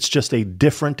issue. It's just a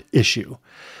different issue.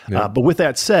 Yeah. But with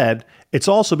that said, it's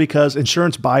also because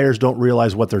insurance buyers don't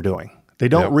realize what they're doing. They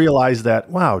don't realize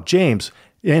that, wow, James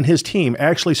and his team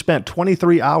actually spent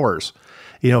 23 hours,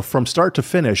 from start to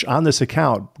finish on this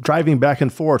account, driving back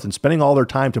and forth and spending all their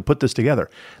time to put this together.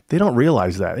 They don't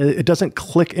realize that. It doesn't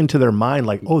click into their mind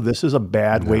like, oh, this is a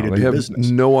bad way to do business. They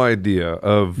have no idea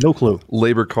of no clue.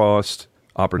 Labor cost,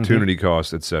 opportunity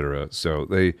cost, et cetera. So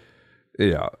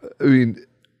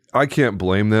I can't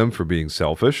blame them for being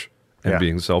selfish and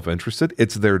being self-interested.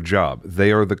 It's their job.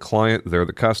 They are the client. They're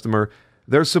the customer.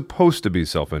 They're supposed to be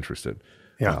self-interested.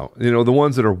 Yeah. The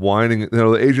ones that are whining,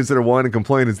 the agents that are whining and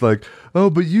complaining, it's like, oh,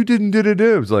 but you didn't do it.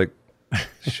 It's like,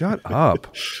 shut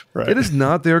up. Right. It is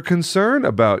not their concern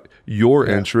about your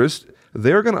interest.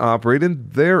 They're going to operate in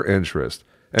their interest.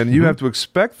 And you have to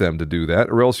expect them to do that,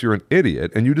 or else you're an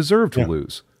idiot and you deserve to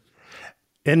lose.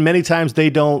 And many times they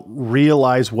don't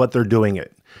realize what they're doing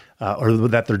it, or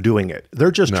that they're doing it. They're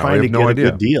just trying to get a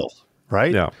good deal,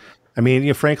 right? Yeah. I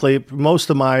mean, frankly, most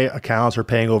of my accounts are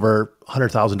paying over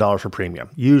 $100,000 for premium,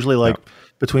 usually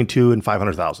between $200,000 and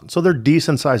 $500,000. So they're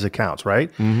decent sized accounts,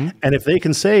 right? Mm-hmm. And if they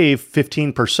can save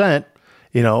 15%,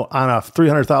 on a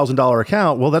 $300,000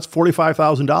 account, well, that's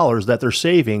 $45,000 that they're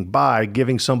saving by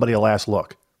giving somebody a last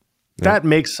look. Yeah. That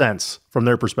makes sense from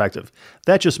their perspective.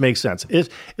 That just makes sense.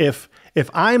 If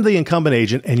I'm the incumbent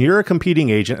agent and you're a competing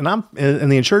agent,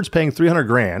 and the insured's paying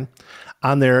 $300,000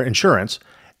 on their insurance,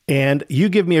 and you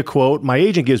give me a quote, my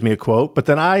agent gives me a quote, but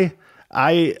then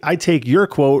I take your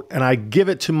quote and I give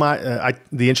it to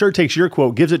the insured takes your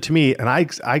quote, gives it to me, and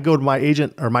I go to my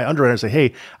agent or my underwriter and say,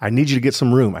 hey, I need you to get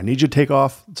some room. I need you to take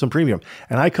off some premium.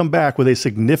 And I come back with a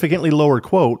significantly lower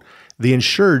quote. The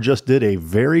insured just did a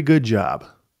very good job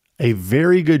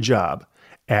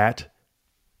at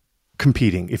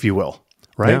competing, if you will,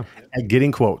 right? Yeah. At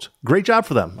getting quotes. Great job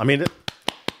for them. I mean,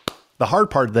 the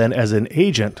hard part then, as an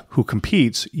agent who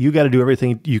competes, you got to do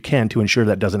everything you can to ensure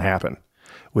that doesn't happen,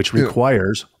 which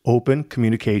requires open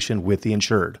communication with the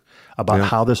insured about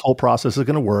how this whole process is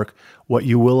going to work, what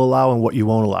you will allow and what you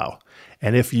won't allow.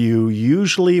 And if you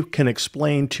usually can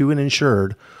explain to an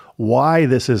insured why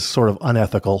this is sort of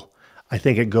unethical, I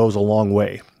think it goes a long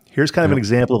way. Here's kind of an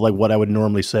example of what I would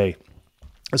normally say.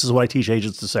 This is what I teach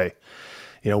agents to say.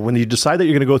 When you decide that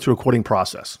you're going to go through a quoting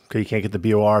process, okay, you can't get the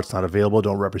BOR, it's not available,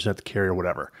 don't represent the carrier,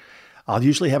 whatever. I'll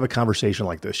usually have a conversation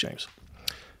like this, James.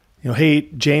 Hey,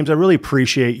 James, I really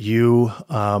appreciate you,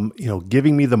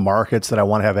 giving me the markets that I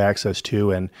want to have access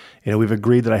to. And, we've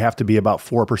agreed that I have to be about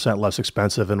 4% less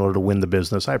expensive in order to win the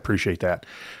business. I appreciate that.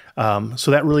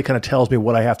 So that really kind of tells me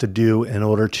what I have to do in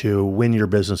order to win your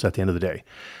business at the end of the day.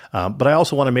 But I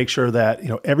also want to make sure that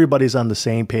everybody's on the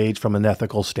same page from an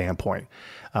ethical standpoint.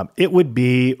 It would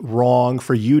be wrong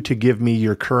for you to give me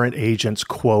your current agent's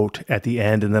quote at the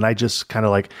end, and then I just kind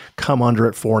of like come under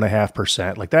at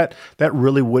 4.5%. Like that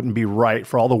really wouldn't be right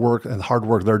for all the work and the hard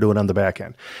work they're doing on the back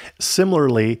end.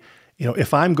 Similarly,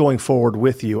 if I'm going forward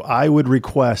with you, I would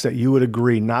request that you would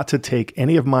agree not to take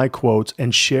any of my quotes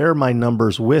and share my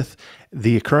numbers with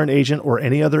the current agent or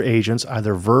any other agents,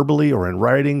 either verbally or in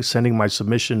writing, sending my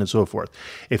submission and so forth.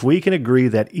 If we can agree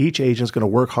that each agent's going to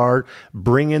work hard,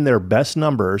 bring in their best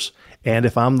numbers, and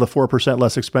if I'm the 4%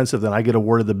 less expensive, then I get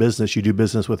awarded the business, you do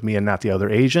business with me and not the other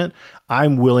agent,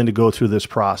 I'm willing to go through this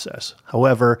process.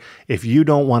 However, if you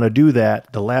don't want to do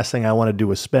that, the last thing I want to do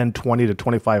is spend 20 to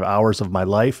 25 hours of my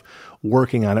life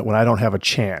working on it when I don't have a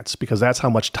chance, because that's how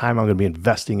much time I'm going to be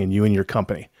investing in you and your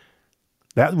company.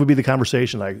 That would be the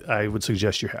conversation I would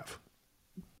suggest you have.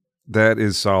 That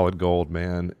is solid gold,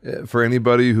 man. For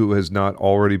anybody who has not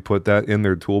already put that in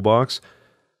their toolbox,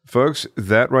 folks,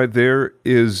 that right there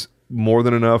is more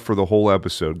than enough for the whole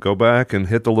episode. Go back and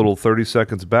hit the little 30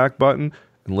 seconds back button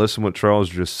and listen what Charles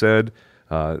just said.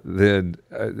 Then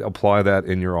apply that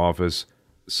in your office.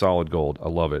 Solid gold. I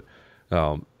love it.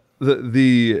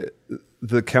 The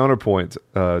counterpoint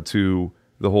to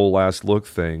the whole last look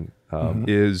thing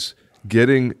is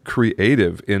getting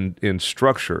creative in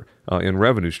structure, in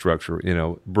revenue structure,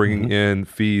 bringing in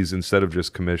fees instead of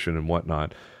just commission and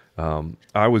whatnot.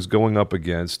 I was going up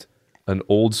against an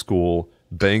old school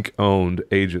bank-owned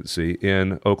agency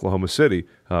in Oklahoma City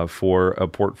for a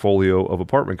portfolio of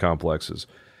apartment complexes.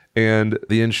 And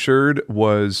the insured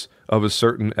was of a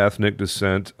certain ethnic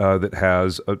descent that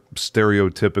has a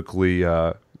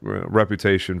stereotypically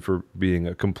reputation for being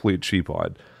a complete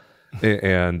cheapwad.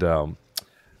 And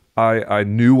I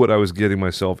knew what I was getting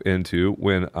myself into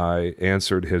when I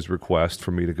answered his request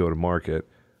for me to go to market.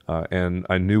 And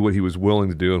I knew what he was willing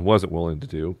to do and wasn't willing to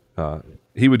do.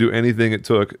 He would do anything it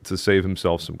took to save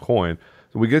himself some coin.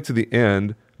 So we get to the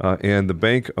end, and the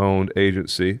bank-owned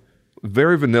agency,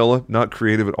 very vanilla, not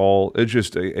creative at all. It's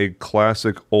just a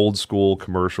classic old-school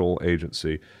commercial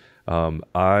agency.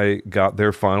 I got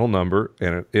their final number,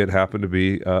 and it happened to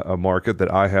be a market that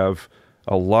I have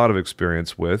a lot of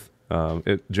experience with.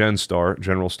 General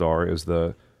Star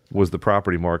was the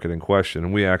property market in question,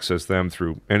 and we access them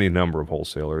through any number of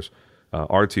wholesalers.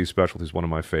 RT Specialty is one of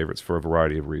my favorites for a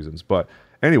variety of reasons. But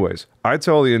anyways, I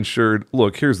tell the insured,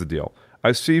 look, here's the deal.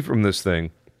 I see from this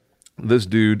thing, this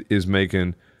dude is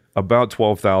making about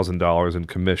 $12,000 in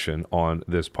commission on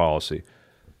this policy.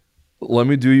 Let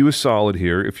me do you a solid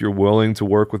here. If you're willing to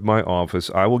work with my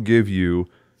office, I will give you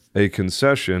a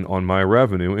concession on my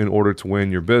revenue in order to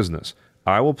win your business.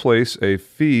 I will place a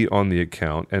fee on the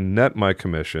account and net my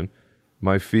commission.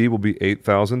 My fee will be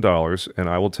 $8,000, and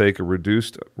I will take a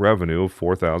reduced revenue of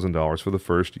 $4,000 for the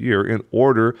first year in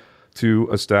order to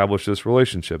establish this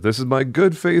relationship. This is my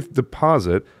good faith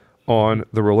deposit on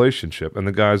the relationship. And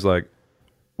the guy's like,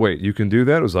 wait, you can do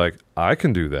that? I was like, I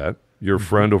can do that. Your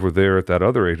friend over there at that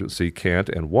other agency can't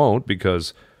and won't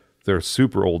because they're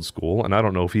super old school, and I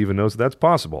don't know if he even knows that's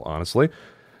possible, honestly.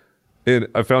 And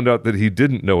I found out that he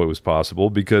didn't know it was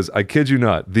possible because, I kid you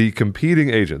not, the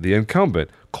competing agent, the incumbent,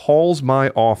 calls my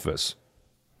office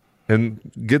and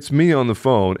gets me on the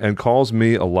phone and calls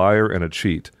me a liar and a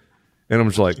cheat. And I'm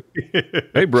just like,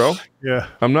 hey, bro,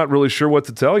 I'm not really sure what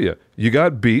to tell you. You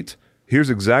got beat. Here's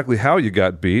exactly how you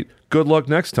got beat. Good luck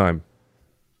next time.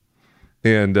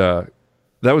 And that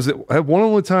was one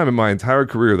only time in my entire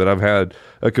career that I've had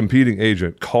a competing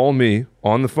agent call me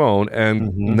on the phone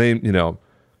and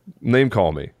name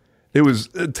call me. It was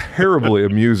a terribly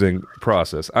amusing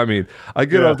process. I mean, I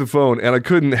get off the phone and I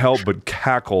couldn't help but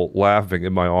cackle laughing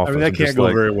in my office. I mean, that can't go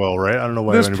very well, right? I don't know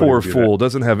why this poor fool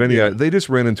doesn't have any. They just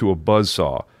ran into a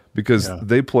buzzsaw because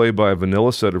they play by a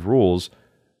vanilla set of rules.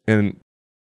 And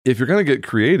if you're going to get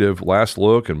creative, last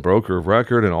look and broker of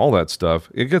record and all that stuff,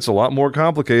 it gets a lot more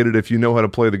complicated if you know how to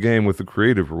play the game with the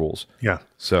creative rules. Yeah.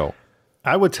 So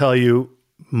I would tell you,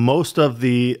 most of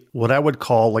the, what I would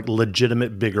call like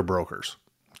legitimate bigger brokers,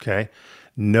 okay,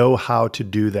 know how to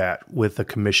do that with the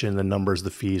commission, the numbers,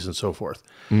 the fees, and so forth.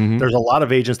 There's a lot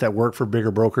of agents that work for bigger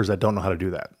brokers that don't know how to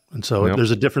do that. And so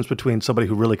there's a difference between somebody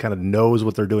who really kind of knows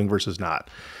what they're doing versus not.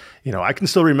 I can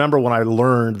still remember when I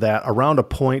learned that around a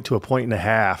point to a point and a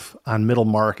half on middle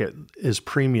market is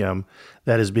premium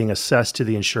that is being assessed to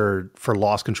the insured for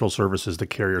loss control services the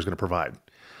carrier is going to provide.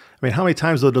 I mean, how many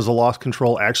times, though, does a loss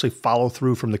control actually follow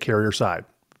through from the carrier side?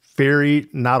 Very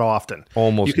not often.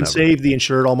 Almost You can never. save the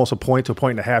insured almost a point to a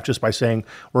point and a half just by saying,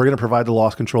 we're going to provide the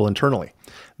loss control internally.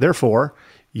 Therefore,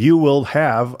 you will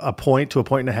have a point to a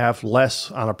point and a half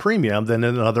less on a premium than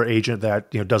another agent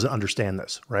that doesn't understand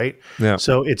this, right? Yeah.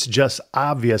 So it's just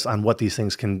obvious on what these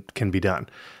things can be done.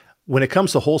 When it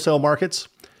comes to wholesale markets,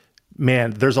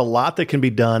 man, there's a lot that can be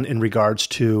done in regards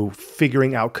to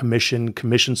figuring out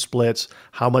commission splits,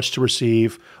 how much to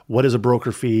receive, what is a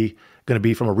broker fee going to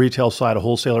be from a retail side, a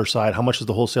wholesaler side, how much is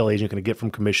the wholesale agent going to get from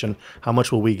commission, how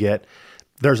much will we get?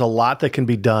 There's a lot that can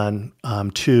be done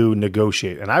to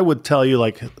negotiate. And I would tell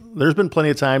you, there's been plenty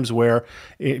of times where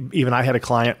even I had a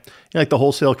client, the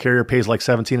wholesale carrier pays like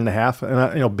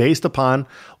 17.5, and based upon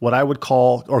what I would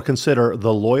call or consider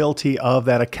the loyalty of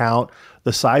that account,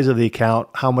 the size of the account,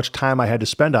 how much time I had to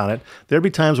spend on it. There'd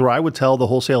be times where I would tell the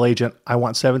wholesale agent, I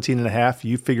want 17.5,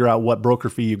 you figure out what broker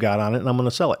fee you got on it, and I'm going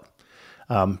to sell it.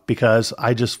 Because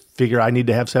I just figure I need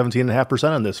to have 17.5%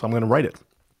 on this, so I'm going to write it.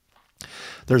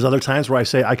 There's other times where I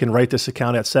say I can write this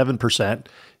account at 7%.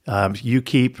 You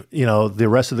keep, the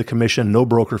rest of the commission, no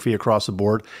broker fee across the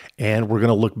board, and we're going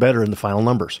to look better in the final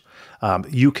numbers.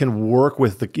 You can work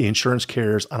with the insurance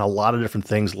carriers on a lot of different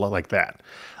things like that.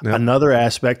 Yep. Another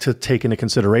aspect to take into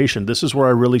consideration, this is where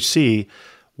I really see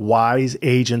wise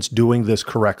agents doing this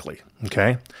correctly.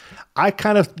 Okay. I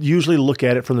kind of usually look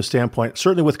at it from the standpoint,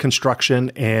 certainly with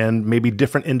construction and maybe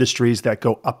different industries that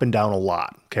go up and down a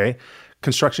lot. Okay.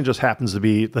 Construction just happens to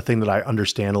be the thing that I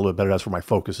understand a little bit better. That's where my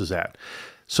focus is at.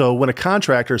 So when a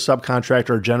contractor,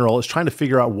 subcontractor, or general is trying to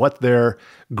figure out what their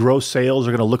gross sales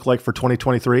are going to look like for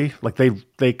 2023,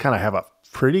 they kind of have a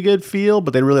pretty good feel,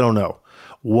 but they really don't know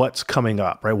what's coming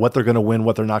up, right? What they're going to win,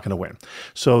 what they're not going to win.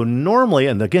 So normally,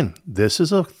 and again, this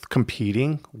is a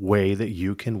competing way that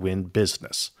you can win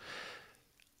business.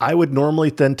 I would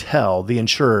normally then tell the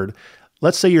insured,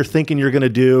 let's say you're thinking you're going to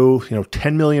do,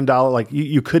 $10 million,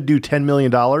 you could do $10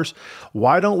 million.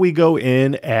 Why don't we go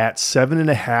in at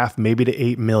 7.5, maybe to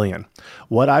 8 million?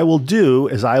 What I will do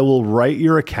is I will write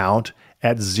your account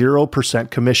at 0%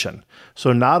 commission.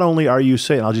 So not only are you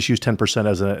saving, I'll just use 10%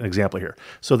 as an example here.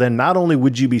 So then not only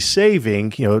would you be saving,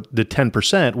 the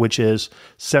 10%, which is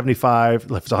 $75,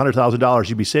 if it's $100,000,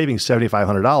 you'd be saving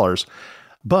 $7,500.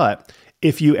 But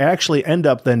if you actually end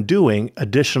up then doing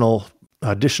additional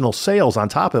sales on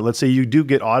top of it, let's say you do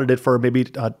get audited for maybe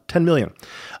 10 million,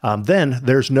 then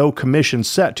there's no commission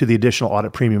set to the additional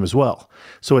audit premium as well.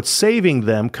 So it's saving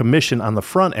them commission on the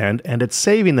front end, and it's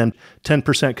saving them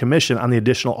 10% commission on the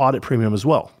additional audit premium as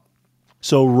well.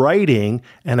 So writing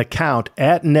an account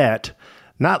at net,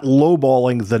 not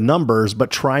lowballing the numbers,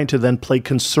 but trying to then play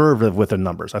conservative with the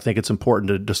numbers. I think it's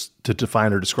important to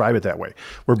define or describe it that way.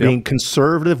 We're being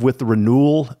conservative with the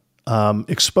renewal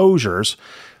exposures,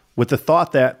 with the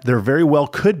thought that there very well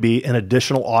could be an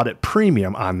additional audit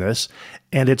premium on this,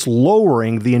 and it's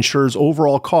lowering the insurer's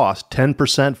overall cost, 10%,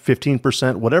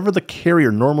 15%, whatever the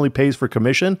carrier normally pays for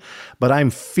commission, but I'm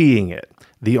feeing it.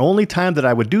 The only time that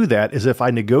I would do that is if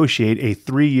I negotiate a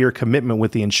 3-year commitment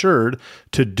with the insured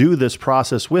to do this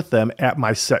process with them at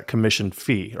my set commission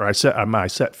fee, or my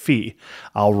set fee.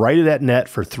 I'll write it at net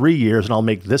for 3 years, and I'll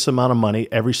make this amount of money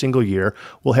every single year.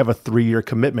 We'll have a 3-year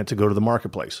commitment to go to the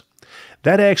marketplace.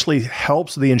 That actually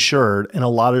helps the insured in a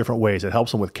lot of different ways. It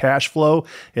helps them with cash flow.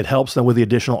 It helps them with the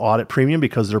additional audit premium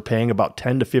because they're paying about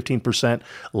 10 to 15%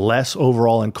 less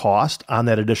overall in cost on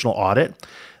that additional audit.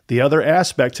 The other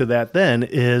aspect to that then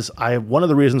is one of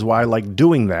the reasons why I like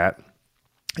doing that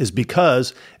is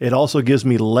because it also gives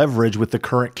me leverage with the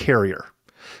current carrier.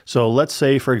 So let's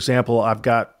say, for example, I've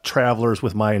got Travelers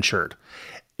with my insured.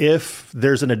 If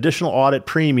there's an additional audit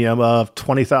premium of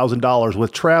 $20,000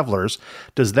 with Travelers,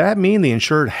 does that mean the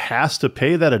insured has to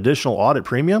pay that additional audit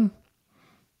premium?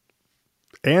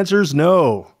 Answer's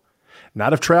no.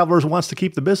 Not if Travelers wants to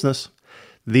keep the business.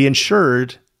 The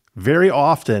insured very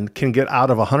often can get out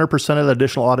of 100% of the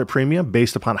additional audit premium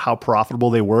based upon how profitable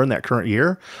they were in that current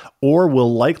year, or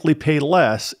will likely pay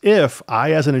less if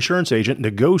I, as an insurance agent,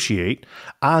 negotiate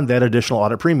on that additional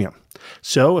audit premium.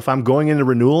 So if I'm going into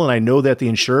renewal and I know that the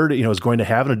insured, is going to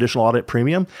have an additional audit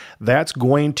premium, that's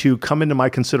going to come into my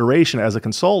consideration as a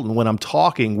consultant when I'm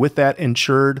talking with that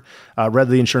insured, rather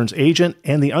the insurance agent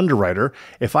and the underwriter.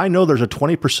 If I know there's a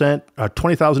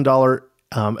 $20,000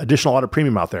 additional audit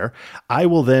premium out there, I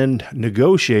will then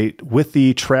negotiate with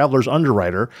the Travelers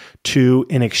underwriter to,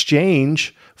 in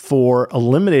exchange for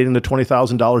eliminating the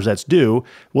 $20,000 that's due,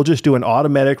 we'll just do an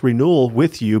automatic renewal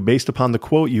with you based upon the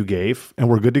quote you gave, and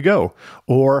we're good to go.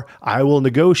 Or I will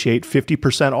negotiate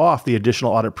 50% off the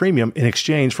additional audit premium in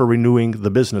exchange for renewing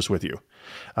the business with you.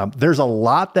 There's a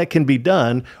lot that can be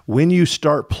done when you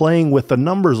start playing with the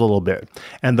numbers a little bit.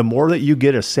 And the more that you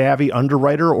get a savvy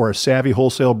underwriter or a savvy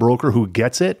wholesale broker who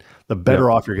gets it, the better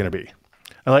off you're going to be.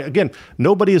 And like, again,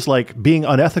 nobody is like being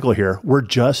unethical here. We're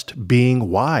just being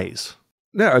wise.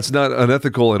 Yeah, it's not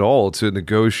unethical at all to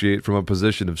negotiate from a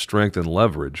position of strength and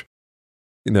leverage.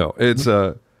 It's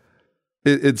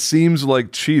it seems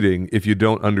like cheating if you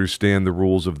don't understand the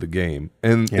rules of the game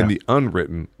and the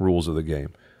unwritten rules of the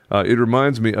game. It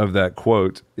reminds me of that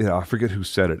quote. I forget who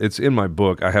said it. It's in my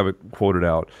book. I have it quoted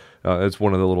out. It's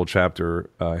one of the little chapter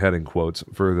heading quotes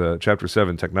for the Chapter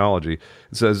 7 technology.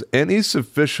 It says, any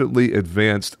sufficiently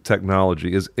advanced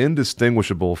technology is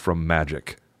indistinguishable from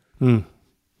magic. I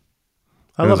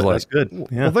love it. That's good.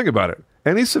 Yeah. Well, think about it.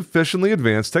 Any sufficiently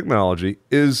advanced technology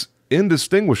is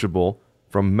indistinguishable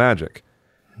from magic.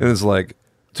 And it's like,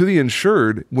 to the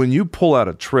insured, when you pull out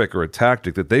a trick or a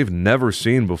tactic that they've never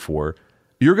seen before,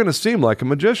 you're going to seem like a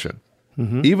magician.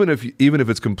 Even if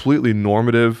it's completely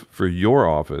normative for your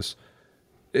office,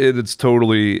 it's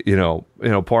totally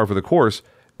par for the course.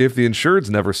 If the insured's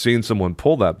never seen someone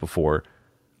pull that before,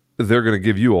 they're going to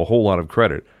give you a whole lot of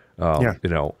credit. Not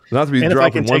to be and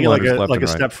dropping one letters left like and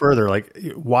a right. step further, like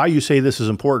why you say this is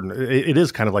important. It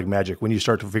is kind of like magic when you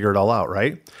start to figure it all out,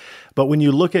 right? But when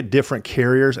you look at different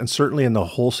carriers, and certainly in the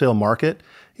wholesale market,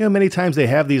 many times they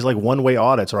have these like one-way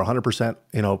audits or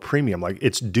 100%, premium, like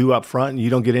it's due up front and you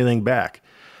don't get anything back.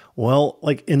 Well,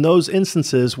 like in those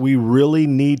instances, we really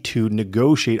need to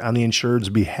negotiate on the insured's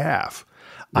behalf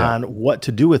on what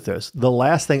to do with this. The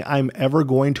last thing I'm ever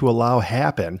going to allow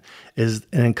happen is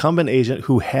an incumbent agent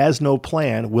who has no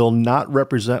plan will not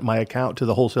represent my account to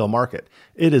the wholesale market.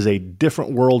 It is a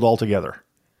different world altogether.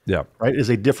 Yeah. Right. It's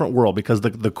a different world because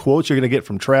the quotes you're going to get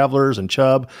from Travelers and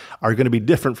Chubb are going to be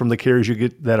different from the carriers you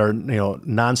get that are,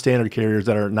 non-standard carriers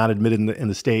that are not admitted in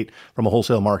the state from a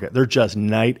wholesale market. They're just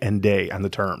night and day on the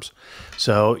terms.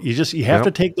 So you have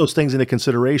to take those things into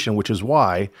consideration, which is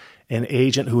why an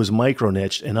agent who is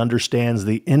micro-niched and understands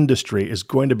the industry is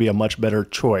going to be a much better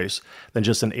choice than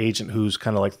just an agent who's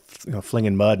kind of like,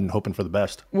 flinging mud and hoping for the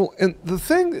best. Well, and the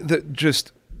thing that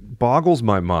just boggles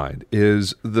my mind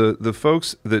is the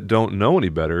folks that don't know any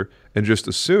better and just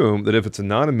assume that if it's a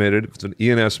non-admitted, if it's an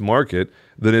E&S market,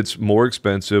 then it's more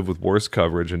expensive with worse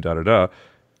coverage and da-da-da.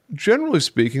 Generally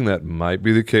speaking, that might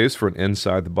be the case for an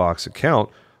inside-the-box account,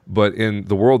 but in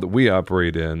the world that we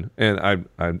operate in, and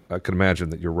I can imagine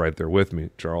that you're right there with me,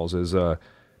 Charles, is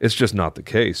it's just not the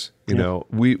case.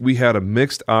 We had a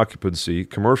mixed occupancy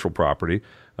commercial property,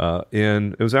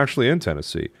 and it was actually in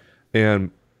Tennessee.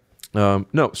 And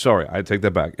no, sorry, I take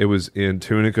that back. It was in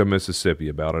Tunica, Mississippi,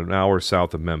 about an hour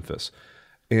south of Memphis.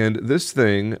 And this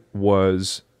thing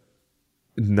was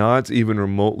not even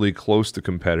remotely close to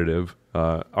competitive.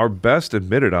 Our best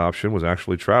admitted option was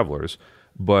actually Travelers,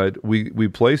 but we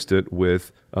placed it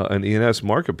with an E&S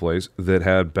marketplace that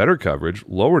had better coverage,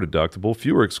 lower deductible,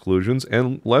 fewer exclusions,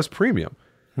 and less premium.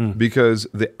 Because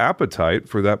the appetite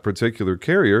for that particular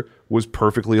carrier was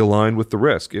perfectly aligned with the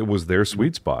risk. It was their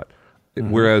sweet spot.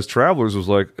 Whereas Travelers was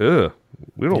like,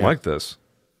 we don't like this.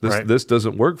 This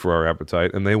doesn't work for our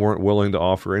appetite, and they weren't willing to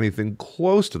offer anything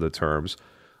close to the terms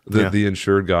that the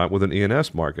insured got with an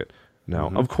E&S market.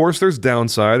 Now, of course, there's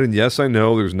downside, and yes, I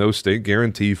know there's no state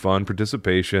guarantee fund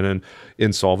participation, and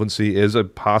insolvency is a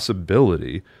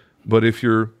possibility. But if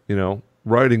you're,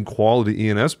 writing quality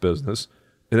E&S business,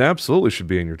 it absolutely should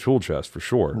be in your tool chest for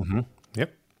sure.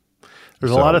 Yep.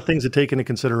 There's a lot of things to take into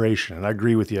consideration, and I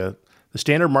agree with you. The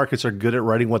standard markets are good at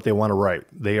writing what they want to write.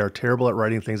 They are terrible at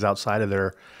writing things outside of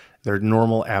their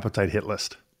normal appetite hit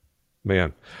list.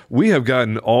 Man, we have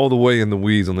gotten all the way in the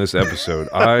weeds on this episode.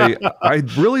 I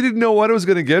really didn't know what I was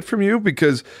going to get from you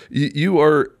because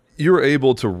you're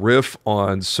able to riff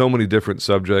on so many different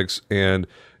subjects, and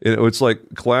it's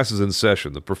like class is in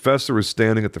session. The professor is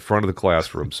standing at the front of the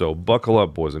classroom, so buckle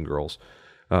up, boys and girls.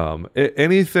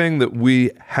 Anything that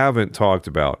we haven't talked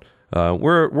about.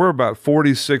 We're about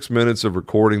 46 minutes of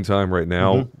recording time right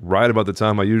now, right about the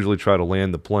time I usually try to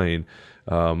land the plane.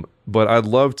 But I'd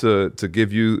love to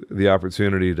give you the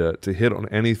opportunity to hit on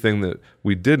anything that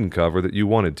we didn't cover that you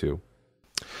wanted to.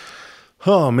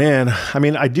 Oh, man. I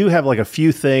mean, I do have like a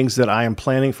few things that I am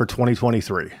planning for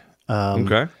 2023.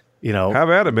 Okay. Have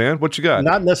at it, man. What you got?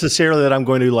 Not necessarily that I'm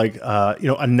going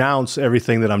to announce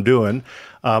everything that I'm doing.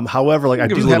 However, I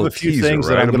do have a few things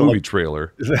that I'm going to movie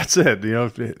trailer. That's it.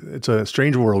 It's a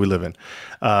strange world we live in.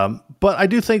 But I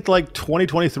do think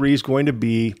 2023 is going to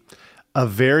be a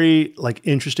very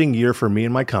interesting year for me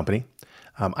and my company.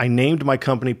 I named my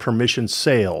company Permission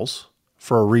Sales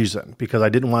for a reason because I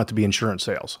didn't want it to be insurance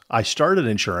sales. I started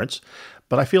insurance,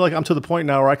 But I feel like I'm to the point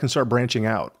now where I can start branching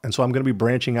out. And so I'm going to be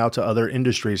branching out to other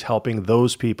industries, helping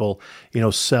those people,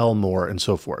 sell more and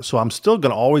so forth. So I'm still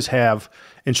going to always have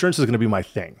insurance is going to be my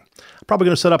thing. I'm probably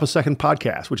going to set up a second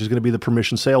podcast, which is going to be the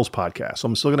Permission Sales podcast. So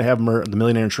I'm still going to have the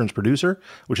Millionaire Insurance Producer,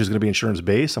 which is going to be insurance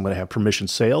based. I'm going to have Permission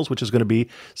Sales, which is going to be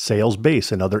sales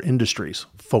based in other industries,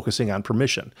 focusing on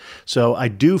permission. So I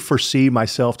do foresee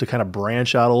myself to kind of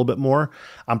branch out a little bit more.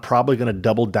 I'm probably going to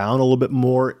double down a little bit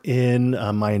more in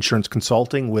my insurance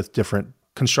consulting with different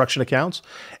construction accounts,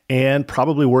 and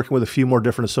probably working with a few more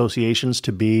different associations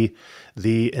to be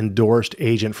the endorsed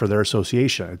agent for their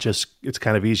association. It's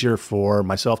kind of easier for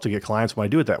myself to get clients when I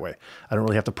do it that way. I don't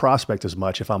really have to prospect as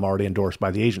much if I'm already endorsed by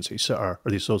the agency or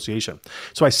the association.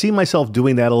 So I see myself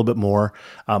doing that a little bit more.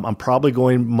 I'm probably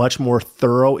going much more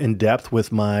thorough in depth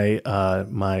with my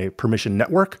permission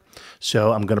network.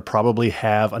 So I'm going to probably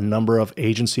have a number of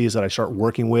agencies that I start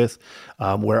working with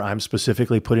where I'm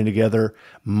specifically putting together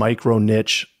micro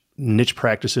niche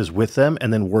practices with them,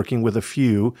 and then working with a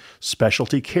few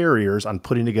specialty carriers on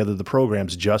putting together the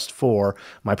programs just for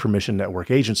my permission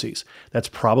network agencies. That's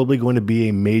probably going to be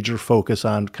a major focus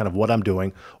on kind of what I'm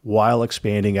doing while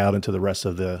expanding out into the rest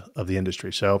of the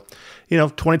industry. So,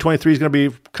 2023 is going to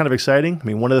be kind of exciting. I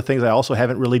mean, one of the things I also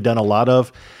haven't really done a lot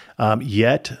of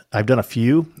yet, I've done a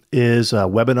few, is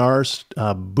webinars,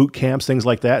 boot camps, things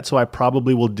like that. So I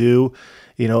probably will do,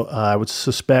 I would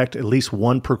suspect at least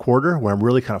one per quarter where I'm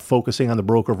really kind of focusing on the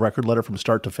broker of record letter from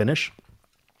start to finish.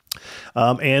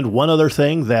 And one other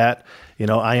thing that,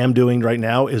 I am doing right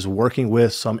now is working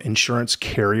with some insurance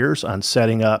carriers on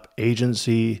setting up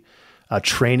agency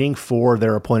training for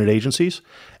their appointed agencies.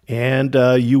 And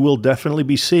you will definitely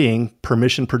be seeing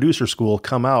Permission Producer School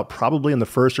come out probably in the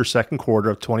first or second quarter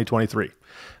of 2023.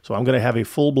 So I'm going to have a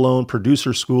full-blown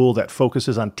producer school that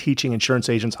focuses on teaching insurance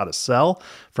agents how to sell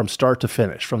from start to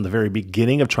finish, from the very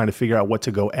beginning of trying to figure out what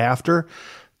to go after,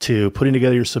 to putting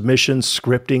together your submissions,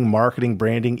 scripting, marketing,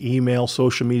 branding, email,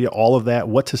 social media, all of that,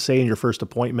 what to say in your first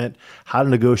appointment, how to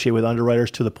negotiate with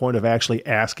underwriters to the point of actually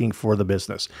asking for the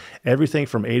business. Everything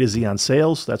from A to Z on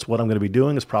sales. That's what I'm going to be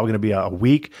doing. It's probably going to be a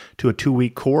week to a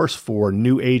 2-week course for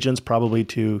new agents, probably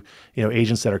to,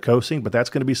 agents that are coasting, but that's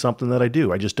going to be something that I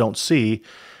do. I just don't see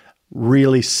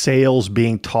really sales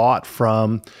being taught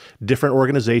from different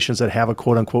organizations that have a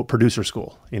quote unquote producer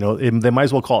school. They might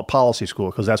as well call it policy school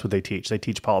because that's what they teach. They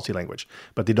teach policy language,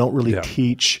 but they don't really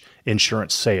teach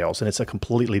insurance sales, and it's a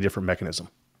completely different mechanism.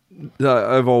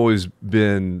 I've always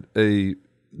been a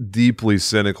deeply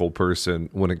cynical person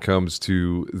when it comes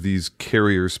to these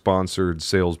carrier sponsored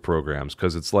sales programs,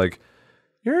 because it's like,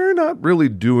 you're not really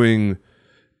doing,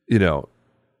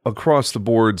 across the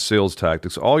board sales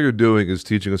tactics. All you're doing is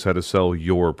teaching us how to sell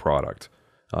your product,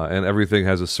 and everything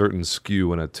has a certain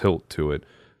skew and a tilt to it.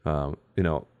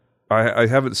 I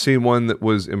haven't seen one that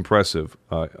was impressive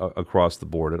across the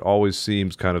board. It always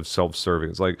seems kind of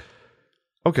self-serving. It's like,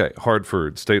 okay,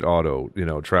 Hartford, State Auto,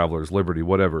 Travelers, Liberty,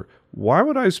 whatever. Why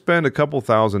would I spend a couple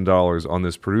 $1,000s on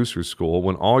this producer school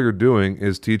when all you're doing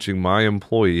is teaching my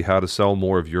employee how to sell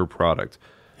more of your product?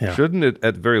 Yeah. Shouldn't it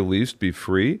at very least be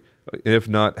free? If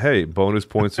not, hey, bonus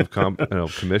points of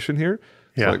commission here.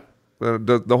 It's like,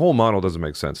 the whole model doesn't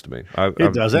make sense to me.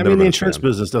 It does. I mean, the insurance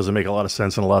business doesn't make a lot of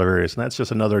sense in a lot of areas, and that's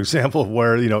just another example of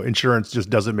where insurance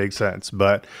just doesn't make sense.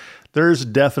 But there's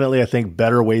definitely, I think,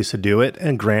 better ways to do it.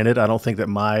 And granted, I don't think that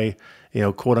my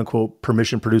quote unquote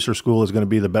permission producer school is going to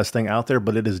be the best thing out there,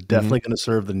 but it is definitely going to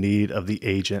serve the need of the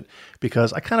agent,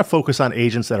 because I kind of focus on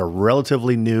agents that are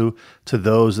relatively new to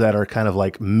those that are kind of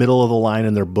like middle of the line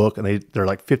in their book, and they're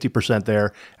like 50%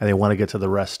 there and they want to get to the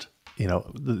rest,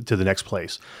 to the next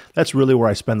place. That's really where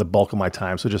I spend the bulk of my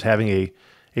time. So just having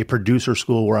a producer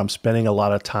school where I'm spending a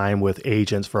lot of time with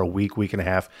agents for a week and a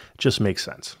half just makes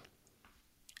sense.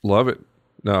 Love it.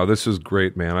 No, this is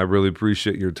great, man. I really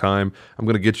appreciate your time. I'm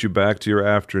going to get you back to your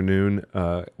afternoon.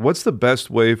 What's the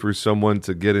best way for someone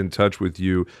to get in touch with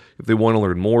you if they want to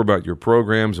learn more about your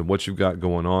programs and what you've got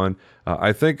going on?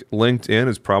 I think LinkedIn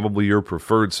is probably your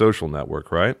preferred social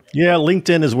network, right? Yeah,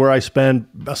 LinkedIn is where I spend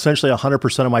essentially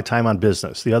 100% of my time on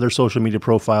business. The other social media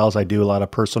profiles, I do a lot of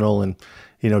personal and,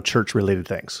 church-related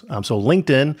things. So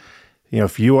LinkedIn,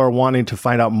 if you are wanting to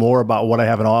find out more about what I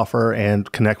have on offer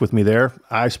and connect with me there,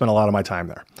 I spend a lot of my time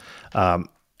there.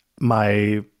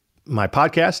 My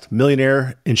podcast,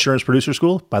 Millionaire Insurance Producer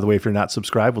School. By the way, if you're not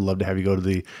subscribed, we'd love to have you go to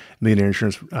the Millionaire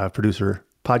Insurance Producer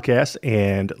podcast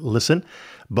and listen.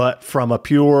 But from a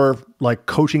pure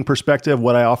coaching perspective,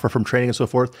 what I offer from training and so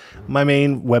forth, my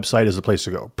main website is the place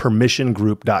to go,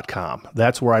 permissiongroup.com.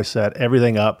 That's where I set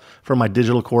everything up from my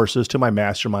digital courses to my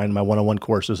mastermind, my one-on-one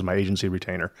courses, and my agency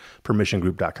retainer,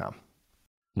 permissiongroup.com.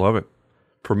 Love it.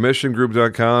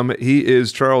 permissiongroup.com. He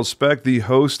is Charles Speck, the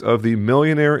host of the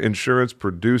Millionaire Insurance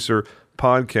Producer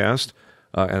podcast.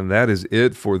 And that is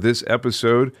it for this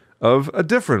episode of a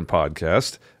different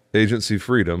podcast, Agency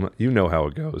Freedom. You know how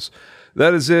it goes.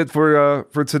 That is it for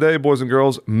today, boys and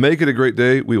girls. Make it a great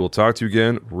day. We will talk to you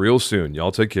again real soon.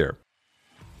 Y'all take care.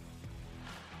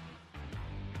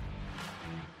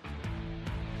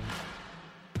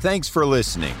 Thanks for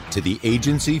listening to the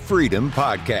Agency Freedom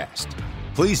Podcast.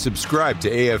 Please subscribe to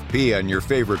AFP on your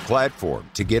favorite platform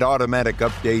to get automatic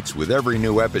updates with every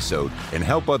new episode and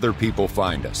help other people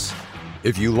find us.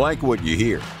 If you like what you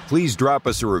hear, please drop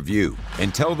us a review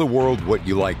and tell the world what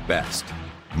you like best.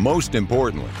 Most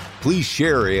importantly, please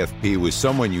share AFP with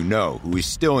someone you know who is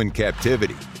still in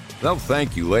captivity. They'll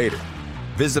thank you later.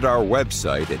 Visit our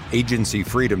website at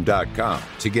agencyfreedom.com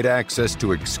to get access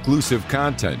to exclusive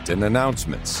content and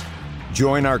announcements.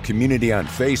 Join our community on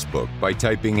Facebook by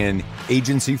typing in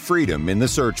Agency Freedom in the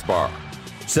search bar.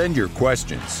 Send your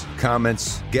questions,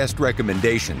 comments, guest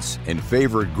recommendations, and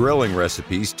favorite grilling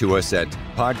recipes to us at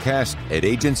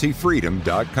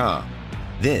podcast@agencyfreedom.com.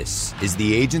 This is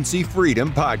the Agency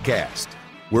Freedom Podcast,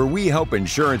 where we help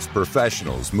insurance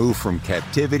professionals move from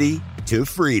captivity to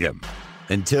freedom.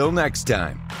 Until next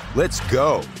time, let's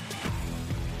go.